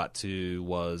Mr. Robot 2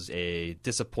 was a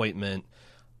disappointment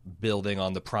building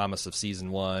on the promise of Season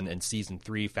 1, and Season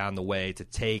 3 found the way to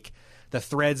take the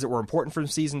threads that were important from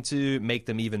Season 2, make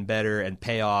them even better, and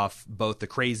pay off both the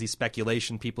crazy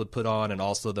speculation people had put on and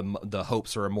also the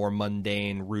hopes for a more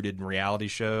mundane, rooted in reality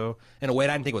show in a way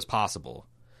that I didn't think was possible.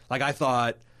 Like, I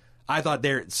thought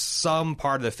some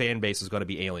part of the fan base was going to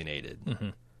be alienated. Mm-hmm.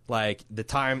 Like the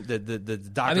Doctor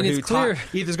Who, either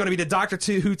it's going to be the Doctor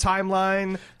Who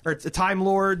timeline or Time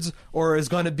Lords, or is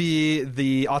going to be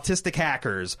the autistic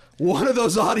hackers. One of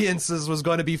those audiences was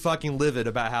going to be fucking livid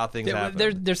about how things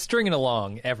happen. They're stringing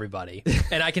along everybody,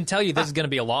 and I can tell you this is going to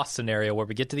be a lost scenario where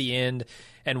we get to the end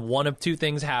and one of two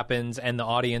things happens, and the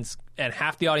audience, and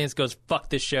half the audience goes "fuck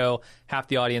this show," half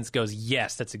the audience goes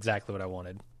 "yes, that's exactly what I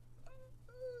wanted."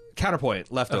 Counterpoint: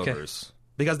 leftovers. Okay.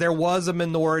 Because there was a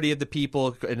minority of the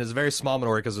people, and it's a very small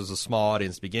minority because it was a small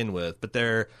audience to begin with, but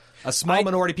a small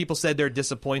minority of people said they're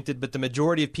disappointed, but the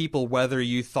majority of people, whether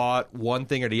you thought one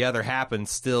thing or the other happened,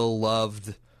 still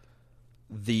loved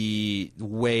the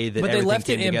way that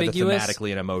everything came together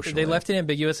thematically and emotionally. They left it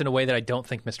ambiguous in a way that I don't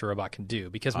think Mr. Robot can do,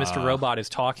 because Mr. Robot is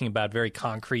talking about very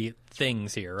concrete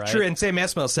things here, right? True, and Sam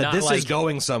Esmail said, this is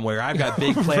going somewhere. I've got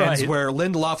big plans. Right. Where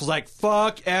Lindelof was like,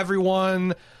 fuck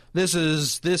everyone.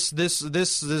 There's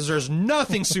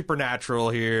nothing supernatural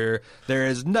here. There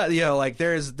is no,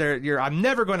 I'm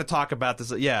never going to talk about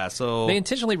this. Yeah, so they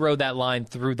intentionally rode that line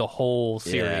through the whole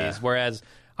series, whereas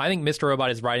I think Mr.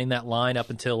 Robot is riding that line up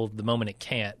until the moment it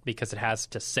can't, because it has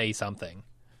to say something.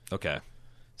 Okay.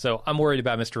 So I'm worried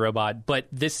about Mr. Robot, but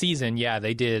this season,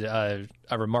 they did a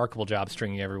remarkable job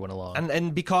stringing everyone along.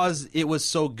 And because it was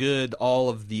so good, all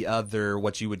of the other,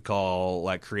 what you would call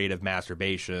like creative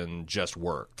masturbation, just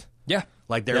worked. Yeah.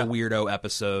 Like their weirdo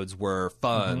episodes were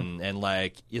fun, and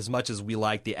like as much as we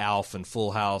liked the Alf and Full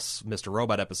House Mr.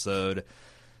 Robot episode,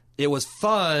 it was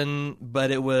fun, but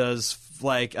it was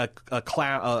like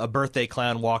a birthday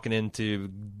clown walking into,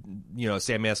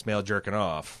 Sam Esmail jerking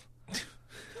off.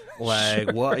 Like,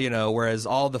 sure. What, whereas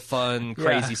all the fun,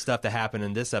 crazy stuff that happened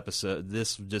in this episode,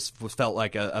 this just felt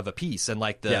like of a piece. And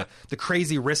like the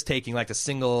crazy risk taking, like the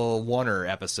single oneer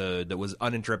episode that was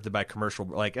uninterrupted by commercial,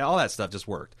 like all that stuff just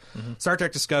worked. Mm-hmm. Star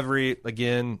Trek Discovery,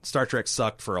 again, Star Trek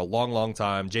sucked for a long, long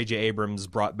time. J.J. Abrams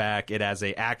brought back it as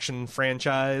a action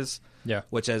franchise. Yeah,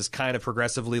 which has kind of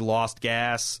progressively lost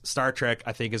gas. Star Trek,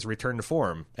 I think, has returned to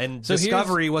form. And so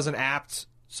Discovery was an apt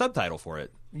subtitle for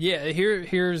it. Yeah,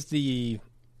 here's the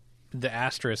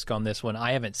asterisk on this one.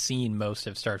 I haven't seen most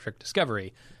of Star Trek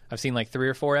Discovery. I've seen like 3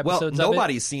 or 4 episodes. Well,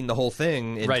 nobody's seen the whole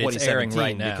thing in 2017 it's airing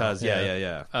right now. Because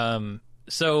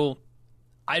so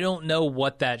I don't know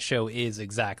what that show is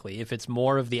exactly. If it's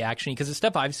more of the action, because the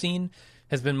stuff I've seen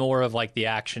has been more of like the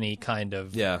action-y kind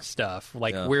of stuff.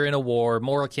 Like we're in a war,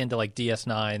 more akin to like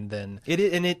DS9 than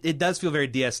it does feel very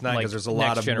DS9, because there's a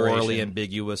lot of morally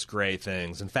ambiguous gray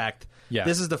things. In fact,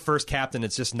 this is the first captain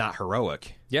that's just not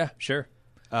heroic. Yeah, sure.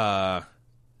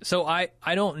 So I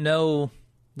don't know,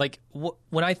 like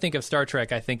when I think of Star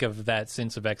Trek, I think of that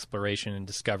sense of exploration and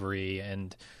discovery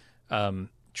and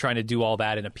trying to do all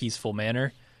that in a peaceful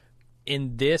manner.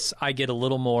 In this, I get a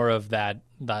little more of that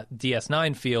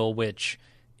DS9 feel, which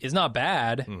is not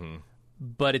bad,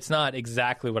 but it's not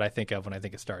exactly what I think of when I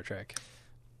think of Star Trek.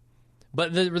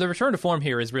 But the return to form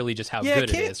here is really just how good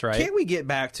it is, right? Can't we get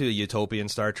back to a utopian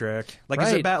Star Trek? Like,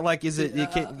 is it about like is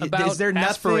there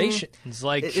aspirations?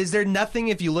 Like, is there nothing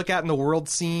if you look out in the world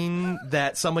scene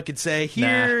that someone could say,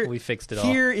 here, we fixed it all.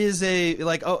 Here is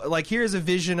here's a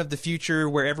vision of the future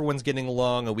where everyone's getting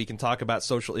along, and we can talk about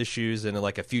social issues in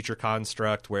like a future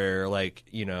construct where, like,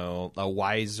 a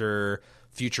wiser,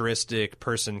 futuristic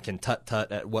person can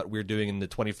tut-tut at what we're doing in the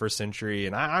 21st century.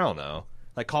 And I don't know.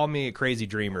 Like, call me a crazy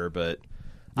dreamer, but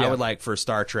I would like for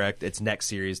Star Trek, its next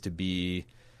series, to be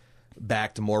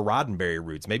back to more Roddenberry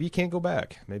roots. Maybe you can't go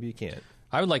back. Maybe you can't.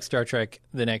 I would like Star Trek,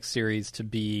 the next series, to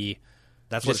be...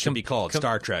 That's what it should be called,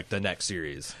 Star Trek, the next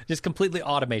series. Just completely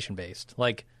automation-based.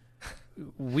 Like,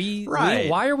 Right.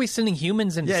 why are we sending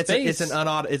humans into space? It's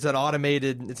an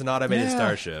automated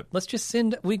starship. Let's just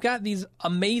send... We've got these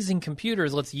amazing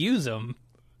computers. Let's use them.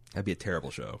 That'd be a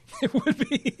terrible show. It would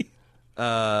be.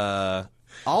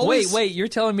 Always... Wait, you're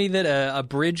telling me that a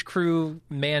bridge crew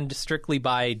manned strictly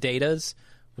by datas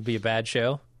would be a bad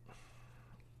show?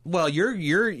 Well,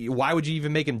 why would you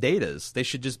even make them datas? They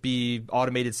should just be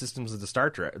automated systems of the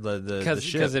Star Trek, the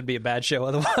ship. Because it'd be a bad show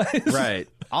otherwise. Right.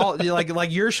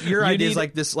 Like your idea is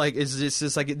like this. Like is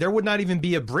this like there would not even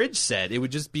be a bridge set. It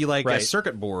would just be like a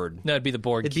circuit board. No, it'd be the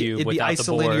Borg cube. It'd be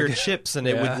isolinear Borg. chips, and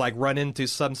it would like run into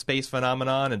some space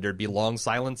phenomenon, and there'd be long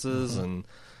silences, and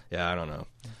I don't know.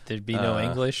 There'd be no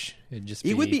English. It'd just.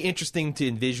 It would be interesting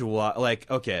to visualize. Like,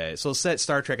 okay, so set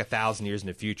Star Trek 1,000 years in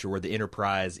the future, where the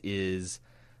Enterprise is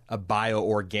a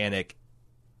bioorganic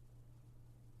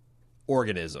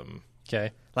organism.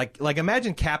 Okay. Like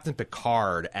imagine Captain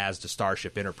Picard as the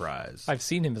Starship Enterprise. I've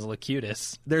seen him as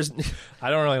Locutus. There's I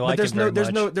don't really like him very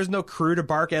much. There's no crew to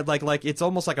bark at. Like it's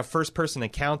almost like a first person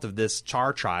account of this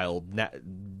Char child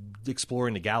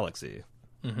exploring the galaxy.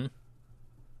 Mm-hmm.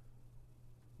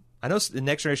 I know the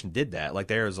Next Generation did that. Like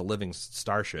there is a living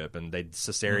starship, and they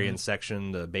cesarean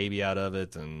section the baby out of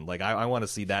it, and like I want to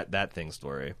see that thing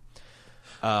story.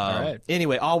 All right.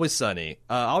 Anyway, Always Sunny.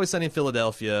 Always Sunny in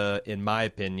Philadelphia, in my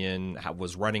opinion,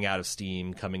 was running out of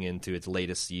steam coming into its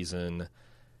latest season,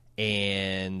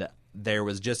 and there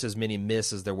was just as many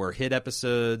misses as there were hit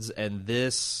episodes, and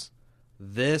this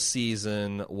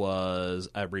season was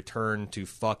a return to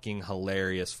fucking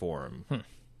hilarious form.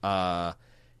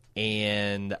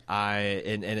 And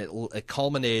it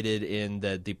culminated in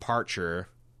the departure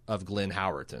of Glenn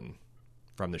Howerton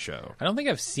from the show. I don't think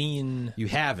I've seen. You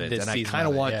haven't, and I kind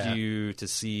of want you to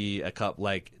see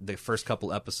the first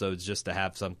couple episodes just to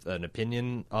have an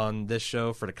opinion on this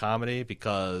show for the comedy,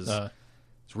 because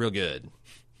it's real good.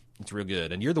 It's real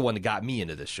good, and you're the one that got me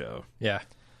into this show. Yeah,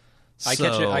 I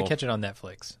catch it on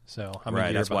Netflix, so I'm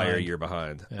right. That's why you're a year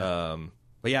behind. Yeah.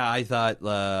 But yeah, I thought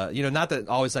not that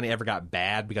Always Sunny ever got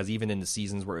bad, because even in the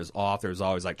seasons where it was off, there was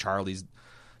always like Charlie's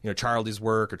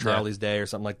Work or Charlie's Day or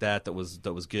something like that was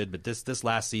good. But this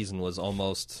last season was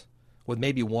almost, with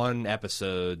maybe one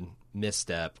episode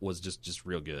misstep, was just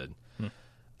real good.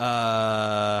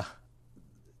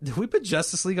 Did we put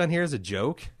Justice League on here as a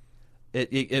joke?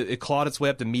 It clawed its way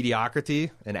up to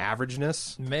mediocrity and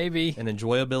averageness, maybe, and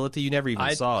enjoyability. You never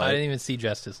even saw it. I didn't even see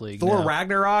Justice League. Thor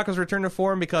Ragnarok was returned to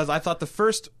form, because I thought the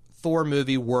first Thor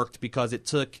movie worked because it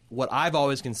took what I've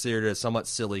always considered a somewhat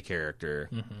silly character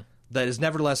that is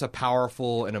nevertheless a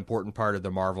powerful and important part of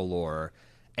the Marvel lore,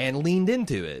 and leaned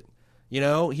into it. You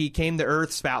know, he came to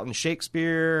Earth spouting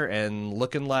Shakespeare and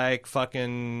looking like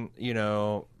fucking,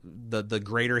 the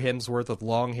greater Hemsworth with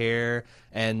long hair,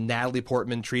 and Natalie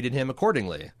Portman treated him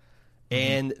accordingly.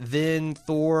 And then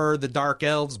Thor, the Dark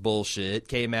Elves bullshit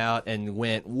came out and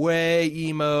went way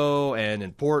emo and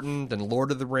important, and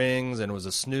Lord of the Rings, and it was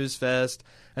a snooze fest.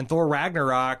 And Thor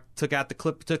Ragnarok took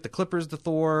the Clippers to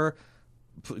Thor,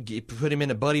 put him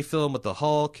in a buddy film with the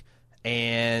Hulk,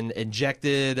 and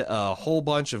injected a whole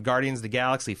bunch of Guardians of the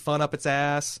Galaxy fun up its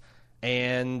ass,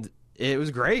 and it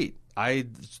was great. I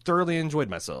thoroughly enjoyed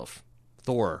myself.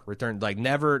 Thor returned, like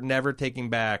never taking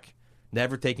back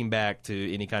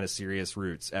to any kind of serious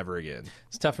roots ever again.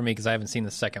 It's tough for me because I haven't seen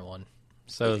the second one,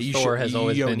 so Thor has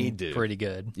always been pretty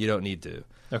good. You don't need to.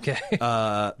 Okay.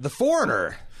 The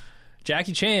Foreigner.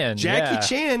 Jackie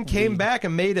Chan came back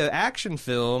and made an action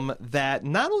film that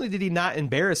not only did he not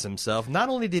embarrass himself, not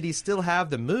only did he still have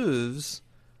the moves,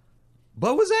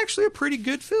 but was actually a pretty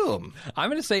good film. I'm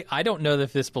going to say I don't know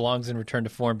if this belongs in Return to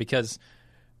Form, because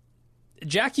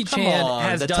Jackie Chan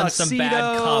has done some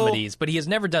bad comedies, but he has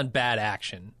never done bad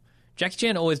action. Jackie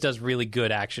Chan always does really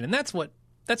good action, and that's what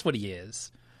he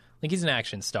is. Like, he's an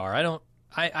action star.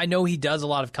 I know he does a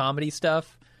lot of comedy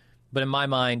stuff, but in my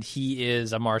mind, he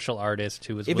is a martial artist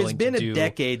who is willing to do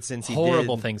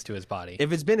horrible things to his body.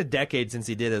 If it's been a decade since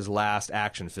he did his last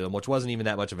action film, which wasn't even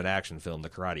that much of an action film, The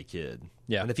Karate Kid.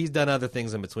 Yeah. And if he's done other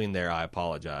things in between there, I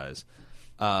apologize.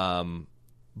 But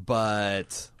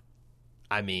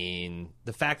I mean,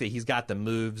 the fact that he's got the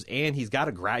moves and he's got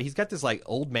this like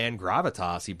old man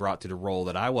gravitas he brought to the role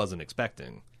that I wasn't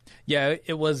expecting. Yeah,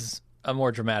 it was a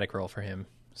more dramatic role for him,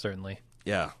 certainly.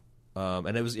 Yeah.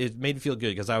 And it made me feel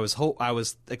good because I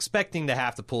was expecting to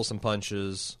have to pull some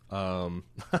punches. You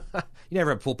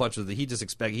never have to pull punches. He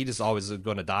just always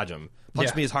going to dodge them.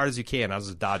 Punch me as hard as you can. I was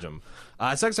just dodge him.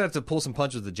 I expected to have to pull some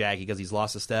punches with Jackie because he's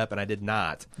lost a step, and I did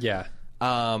not. Yeah.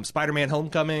 Spider-Man: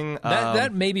 Homecoming.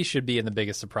 That maybe should be in the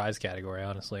biggest surprise category,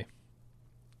 honestly.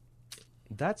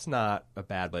 That's not a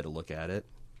bad way to look at it.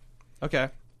 Okay.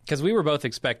 Because we were both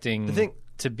expecting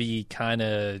to be kind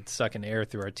of sucking air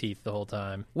through our teeth the whole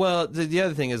time. Well, the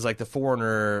other thing is like The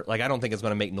Foreigner. Like I don't think it's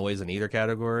going to make noise in either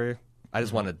category. I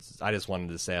just wanted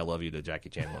to say I love you to Jackie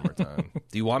Chan one more time.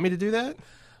 Do you want me to do that?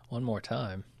 One more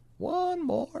time. One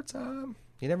more time.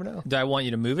 You never know. Do I want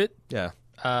you to move it? Yeah.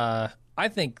 I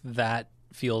think that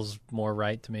feels more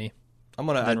right to me. I'm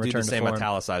going to do the same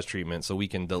italicized treatment so we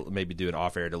can maybe do an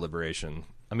off-air deliberation.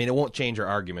 I mean, it won't change our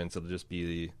arguments. It'll just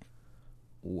be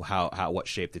what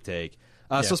shape to take.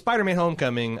 So Spider-Man: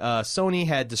 Homecoming, Sony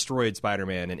had destroyed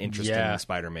Spider-Man, an interesting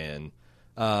Spider-Man.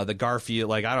 The Garfield,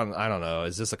 like I don't know.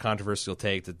 Is this a controversial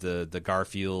take that the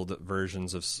Garfield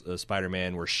versions of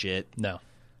Spider-Man were shit? No.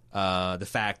 The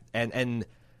fact and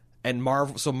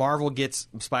Marvel gets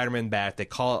Spider-Man back. They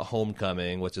call it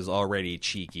Homecoming, which is already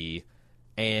cheeky,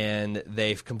 and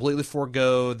they completely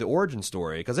forego the origin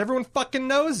story because everyone fucking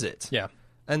knows it. Yeah.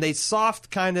 And they soft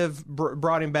kind of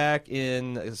brought him back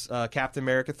in Captain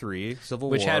America 3, Civil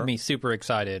War. Which had me super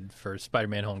excited for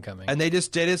Spider-Man: Homecoming. And they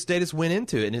just went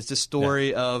into it. And it's the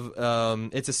story of...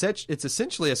 it's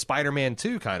essentially a Spider-Man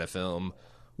 2 kind of film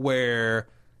where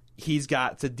he's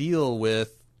got to deal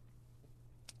with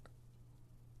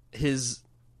his...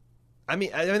 I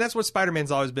mean, that's what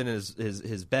Spider-Man's always been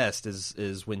his best,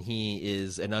 is when he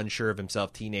is an unsure of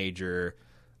himself teenager...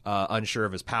 unsure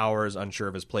of his powers, unsure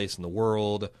of his place in the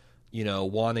world,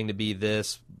 wanting to be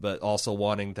this, but also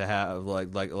wanting to have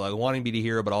like wanting to be the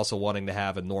hero, but also wanting to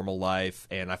have a normal life.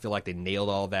 And I feel like they nailed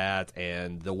all that.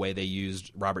 And the way they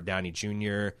used Robert Downey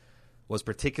Jr. was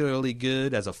particularly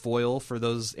good as a foil for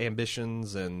those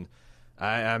ambitions. And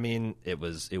I mean, it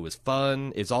was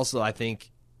fun. It's also, I think,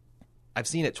 I've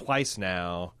seen it twice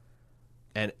now.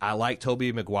 And I like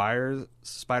Tobey Maguire's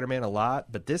Spider-Man a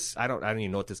lot, but this I don't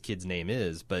even know what this kid's name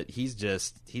is, but he's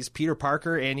Peter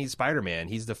Parker and he's Spider-Man.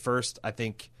 He's the first, I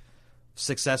think,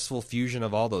 successful fusion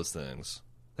of all those things.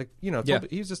 Like, Tobey,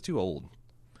 he was just too old.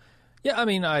 Yeah, I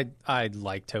mean, I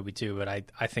like Tobey too, but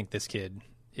I think this kid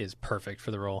is perfect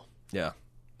for the role. Yeah.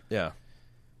 Yeah.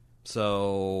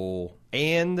 So,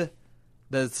 and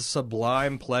the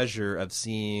sublime pleasure of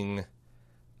seeing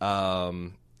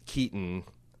Keaton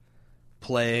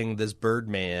playing this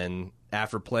Birdman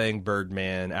after playing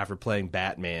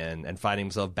Batman and finding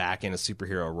himself back in a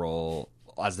superhero role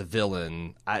as the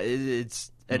villain.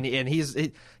 Also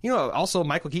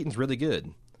Michael Keaton's really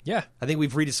good. Yeah. I think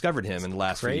we've rediscovered him in the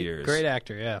last few years. Great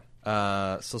actor, yeah.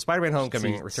 So Spider-Man: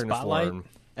 Homecoming, Return to Form,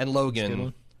 and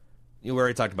Logan. We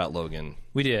already talked about Logan.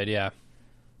 We did, yeah.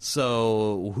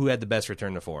 So who had the best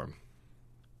return to form?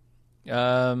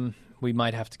 We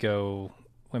might have to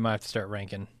start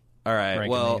ranking. All right.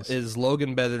 Well, these. Is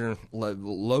Logan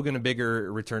a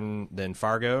bigger return than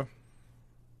Fargo?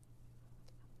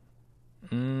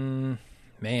 Man.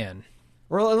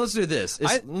 Well, let's do this.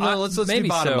 Let's do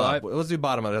bottom up. Let's do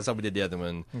bottom up. That's how we did the other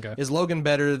one. Okay. Is Logan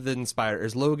better than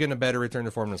Is Logan a better return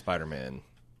to form than Spider-Man?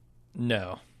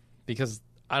 No, because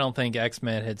I don't think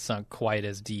X-Men had sunk quite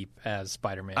as deep as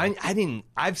Spider-Man. I didn't.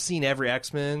 I've seen every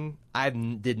X-Men. I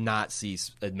did not see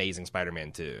Amazing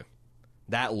Spider-Man 2.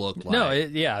 That looked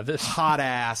like hot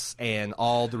ass, and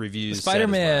all the reviews.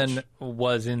 Spider-Man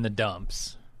was in the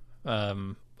dumps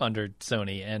under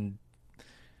Sony, and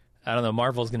I don't know.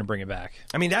 Marvel's going to bring it back.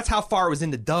 I mean, that's how far it was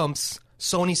in the dumps.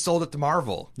 Sony sold it to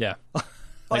Marvel. Yeah,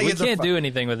 we can't do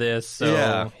anything with this.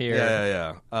 So here,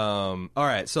 yeah. All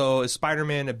right. So is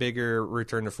Spider-Man a bigger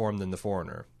return to form than The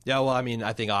Foreigner? Yeah. Well, I mean,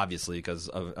 I think obviously because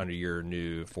under your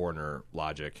new Foreigner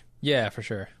logic. Yeah, for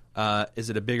sure. Is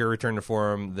it a bigger return to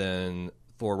form than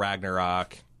Thor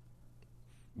Ragnarok?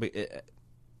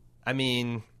 I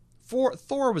mean,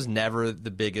 Thor was never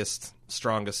the biggest,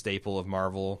 strongest staple of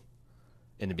Marvel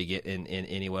in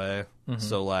any way. Mm-hmm.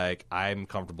 So, like, I'm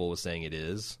comfortable with saying it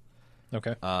is.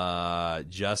 Okay.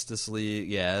 Justice League,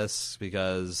 yes,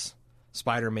 because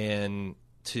Spider-Man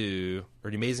 2,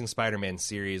 or the Amazing Spider-Man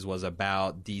series, was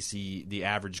about DC, the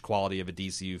average quality of a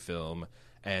DCU film,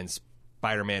 and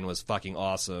Spider-Man was fucking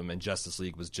awesome, and Justice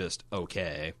League was just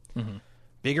okay. Mm-hmm.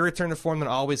 Bigger return to form than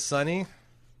Always Sunny?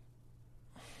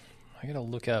 I gotta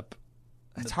look up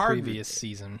previous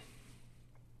season.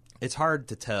 It's hard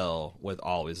to tell with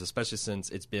Always, especially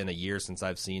since it's been a year since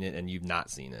I've seen it and you've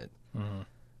not seen it.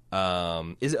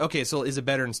 Mm-hmm. Is it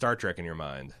better than Star Trek in your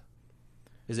mind?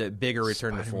 Is it bigger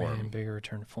return to form? Bigger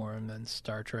return to form than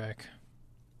Star Trek.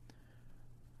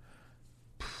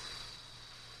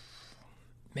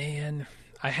 Man,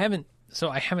 I haven't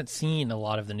seen a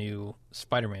lot of the new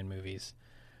Spider-Man movies.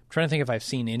 I'm trying to think if I've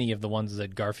seen any of the ones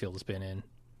that Garfield's been in.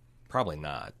 Probably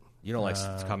not. You don't like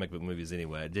comic book movies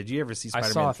anyway. Did you ever see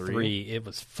Spider-Man 3? I saw 3. It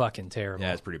was fucking terrible.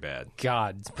 Yeah, it's pretty bad.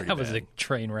 God, that was a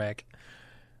train wreck.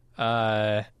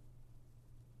 Yeah,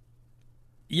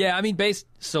 I mean, based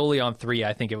solely on 3,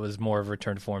 I think it was more of a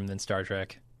return to form than Star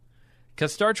Trek.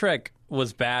 Because Star Trek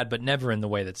was bad, but never in the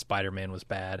way that Spider-Man was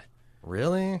bad.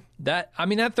 Really? That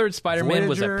third Spider-Man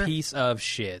was a piece of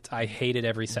shit. I hated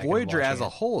every second. Voyager of as a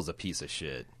whole is a piece of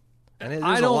shit. And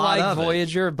I don't like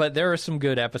Voyager, but there are some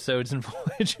good episodes in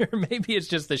Voyager. Maybe it's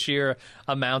just the sheer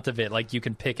amount of it. Like, you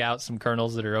can pick out some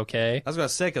kernels that are okay. I was going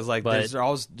to say, because there's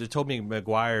always Tobey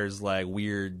Maguire's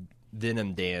weird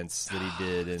Venom dance that he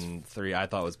did in 3. I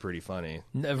thought was pretty funny.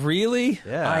 Really?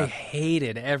 Yeah. I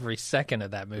hated every second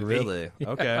of that movie. Really?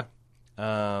 Okay.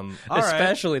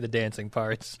 Especially the dancing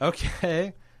parts.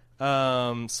 Okay.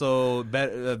 So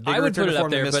I would put it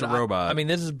up there, Mr. Robot. I mean,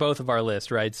 this is both of our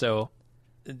list, right? So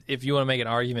if you want to make an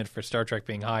argument for Star Trek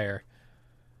being higher.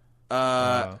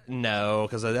 No,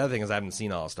 because the other thing is I haven't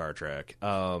seen all of Star Trek.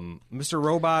 Mr.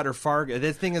 Robot or Fargo,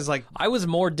 this thing is I was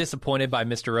more disappointed by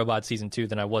Mr. Robot Season 2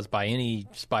 than I was by any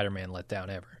Spider-Man letdown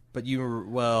ever. But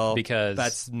because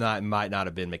that's might not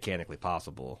have been mechanically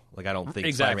possible. I don't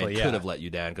think Spider-Man could have let you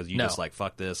down because you just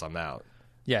fuck this, I'm out.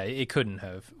 Yeah, it couldn't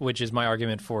have, which is my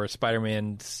argument for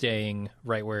Spider-Man staying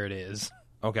right where it is.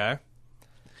 Okay.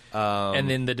 And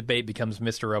then the debate becomes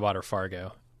Mr. Robot or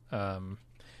Fargo.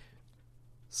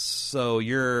 So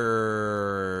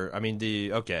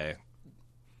okay.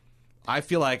 I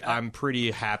feel like I'm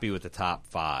pretty happy with the top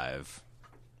 5.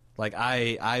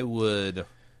 I would.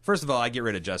 First of all, I get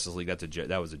rid of Justice League.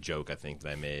 That was a joke I think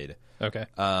that I made. Okay.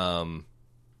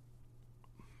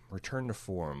 Return to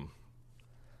form.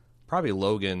 Probably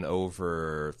Logan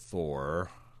over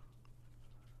Thor.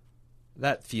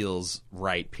 That feels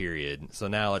right, period. So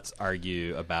now let's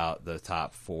argue about the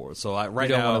top 4. So you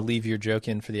don't want to leave your joke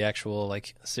in for the actual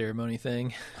ceremony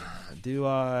thing? Do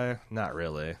I? Not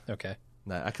really. Okay.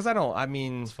 Because I don't. I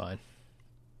mean, it's fine.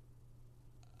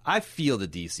 I feel the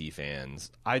DC fans.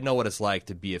 I know what it's like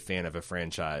to be a fan of a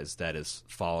franchise that has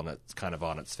fallen kind of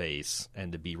on its face,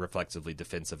 and to be reflexively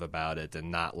defensive about it,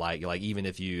 and not like even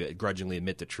if you grudgingly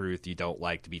admit the truth, you don't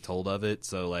like to be told of it.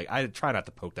 So I try not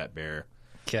to poke that bear.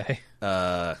 Okay.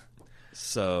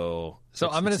 So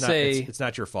I'm going to say it's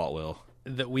not your fault, Will.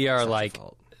 That we are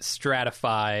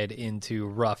stratified into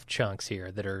rough chunks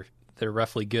here that are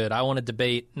roughly good. I want to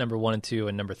debate number 1 and 2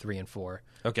 and number 3 and 4.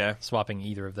 Okay. Swapping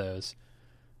either of those.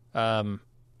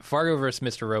 Fargo versus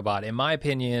Mr. Robot. In my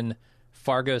opinion,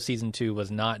 Fargo Season 2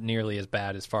 was not nearly as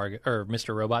bad as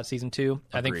Mr. Robot Season 2. Agreed.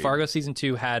 I think Fargo Season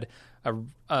 2 had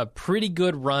a pretty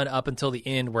good run up until the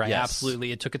end where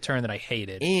it took a turn that I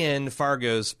hated. And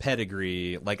Fargo's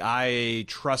pedigree, I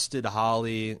trusted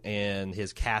Hawley and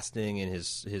his casting and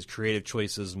his creative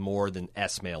choices more than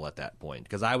Esmail at that point,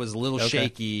 because I was a little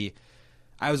shaky.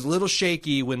 I was a little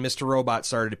shaky when Mr. Robot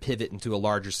started to pivot into a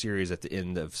larger series at the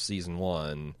end of Season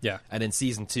 1. Yeah. And then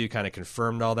Season 2 kind of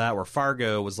confirmed all that, where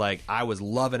Fargo was I was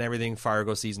loving everything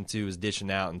Fargo Season 2 was dishing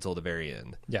out until the very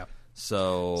end. Yeah.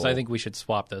 So I think we should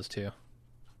swap those two.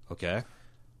 Okay.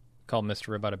 Call Mr.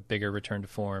 Robot a bigger return to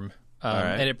form. All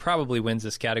right. And it probably wins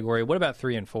this category. What about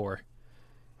 3 and 4?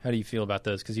 How do you feel about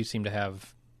those? Because you seem to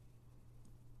have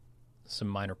some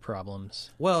minor problems.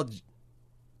 Well,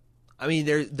 I mean,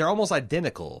 they're almost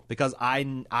identical, because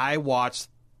I watched,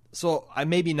 so I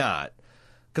maybe not,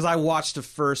 because I watched the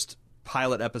first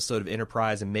pilot episode of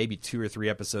Enterprise and maybe 2 or 3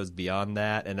 episodes beyond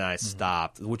that, and then I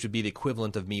stopped, which would be the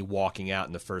equivalent of me walking out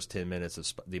in the first 10 minutes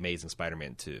of The Amazing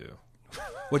Spider-Man 2,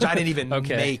 which I didn't even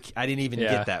make. I didn't even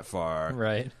get that far.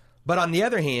 Right. But on the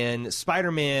other hand,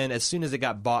 Spider-Man, as soon as it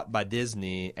got bought by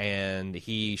Disney and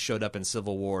he showed up in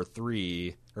Civil War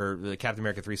 3, or Captain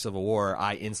America 3 Civil War,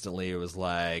 I instantly was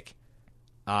like,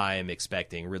 I'm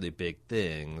expecting really big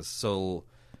things. So,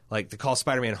 to call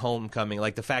Spider-Man Homecoming,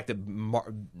 the fact that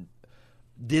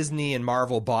Disney and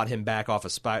Marvel bought him back off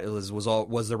of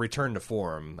was the return to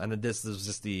form, and this was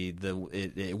just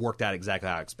it worked out exactly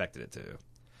how I expected it to.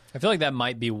 I feel like that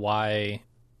might be why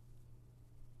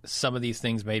some of these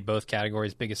things made both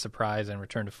categories biggest surprise and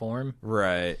return to form.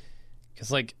 Right.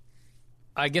 Because,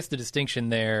 I guess the distinction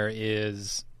there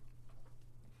is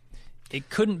it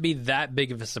couldn't be that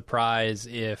big of a surprise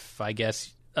if, I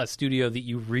guess, a studio that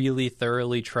you really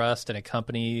thoroughly trust and a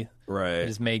company that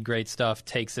has made great stuff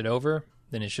takes it over.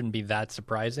 Then it shouldn't be that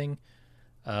surprising.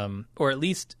 Or at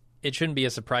least it shouldn't be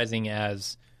as surprising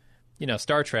as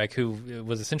Star Trek, who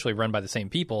was essentially run by the same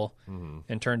people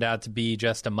and turned out to be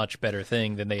just a much better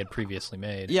thing than they had previously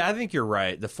made. Yeah, I think you're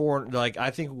right.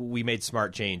 I think we made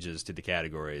smart changes to the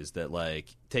categories that, like,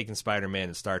 taking Spider-Man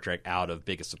and Star Trek out of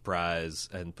Biggest Surprise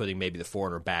and putting maybe The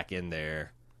Foreigner back in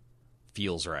there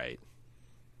feels right.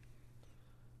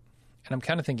 And I'm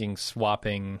kind of thinking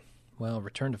swapping... Well,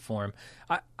 Return to Form.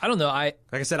 I don't know. Like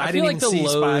I said, I didn't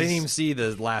even see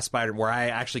the last Spider where I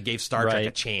actually gave Star Trek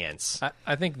a chance.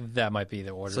 I think that might be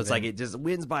the order. So it's like it just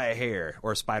wins by a hair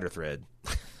or a spider thread.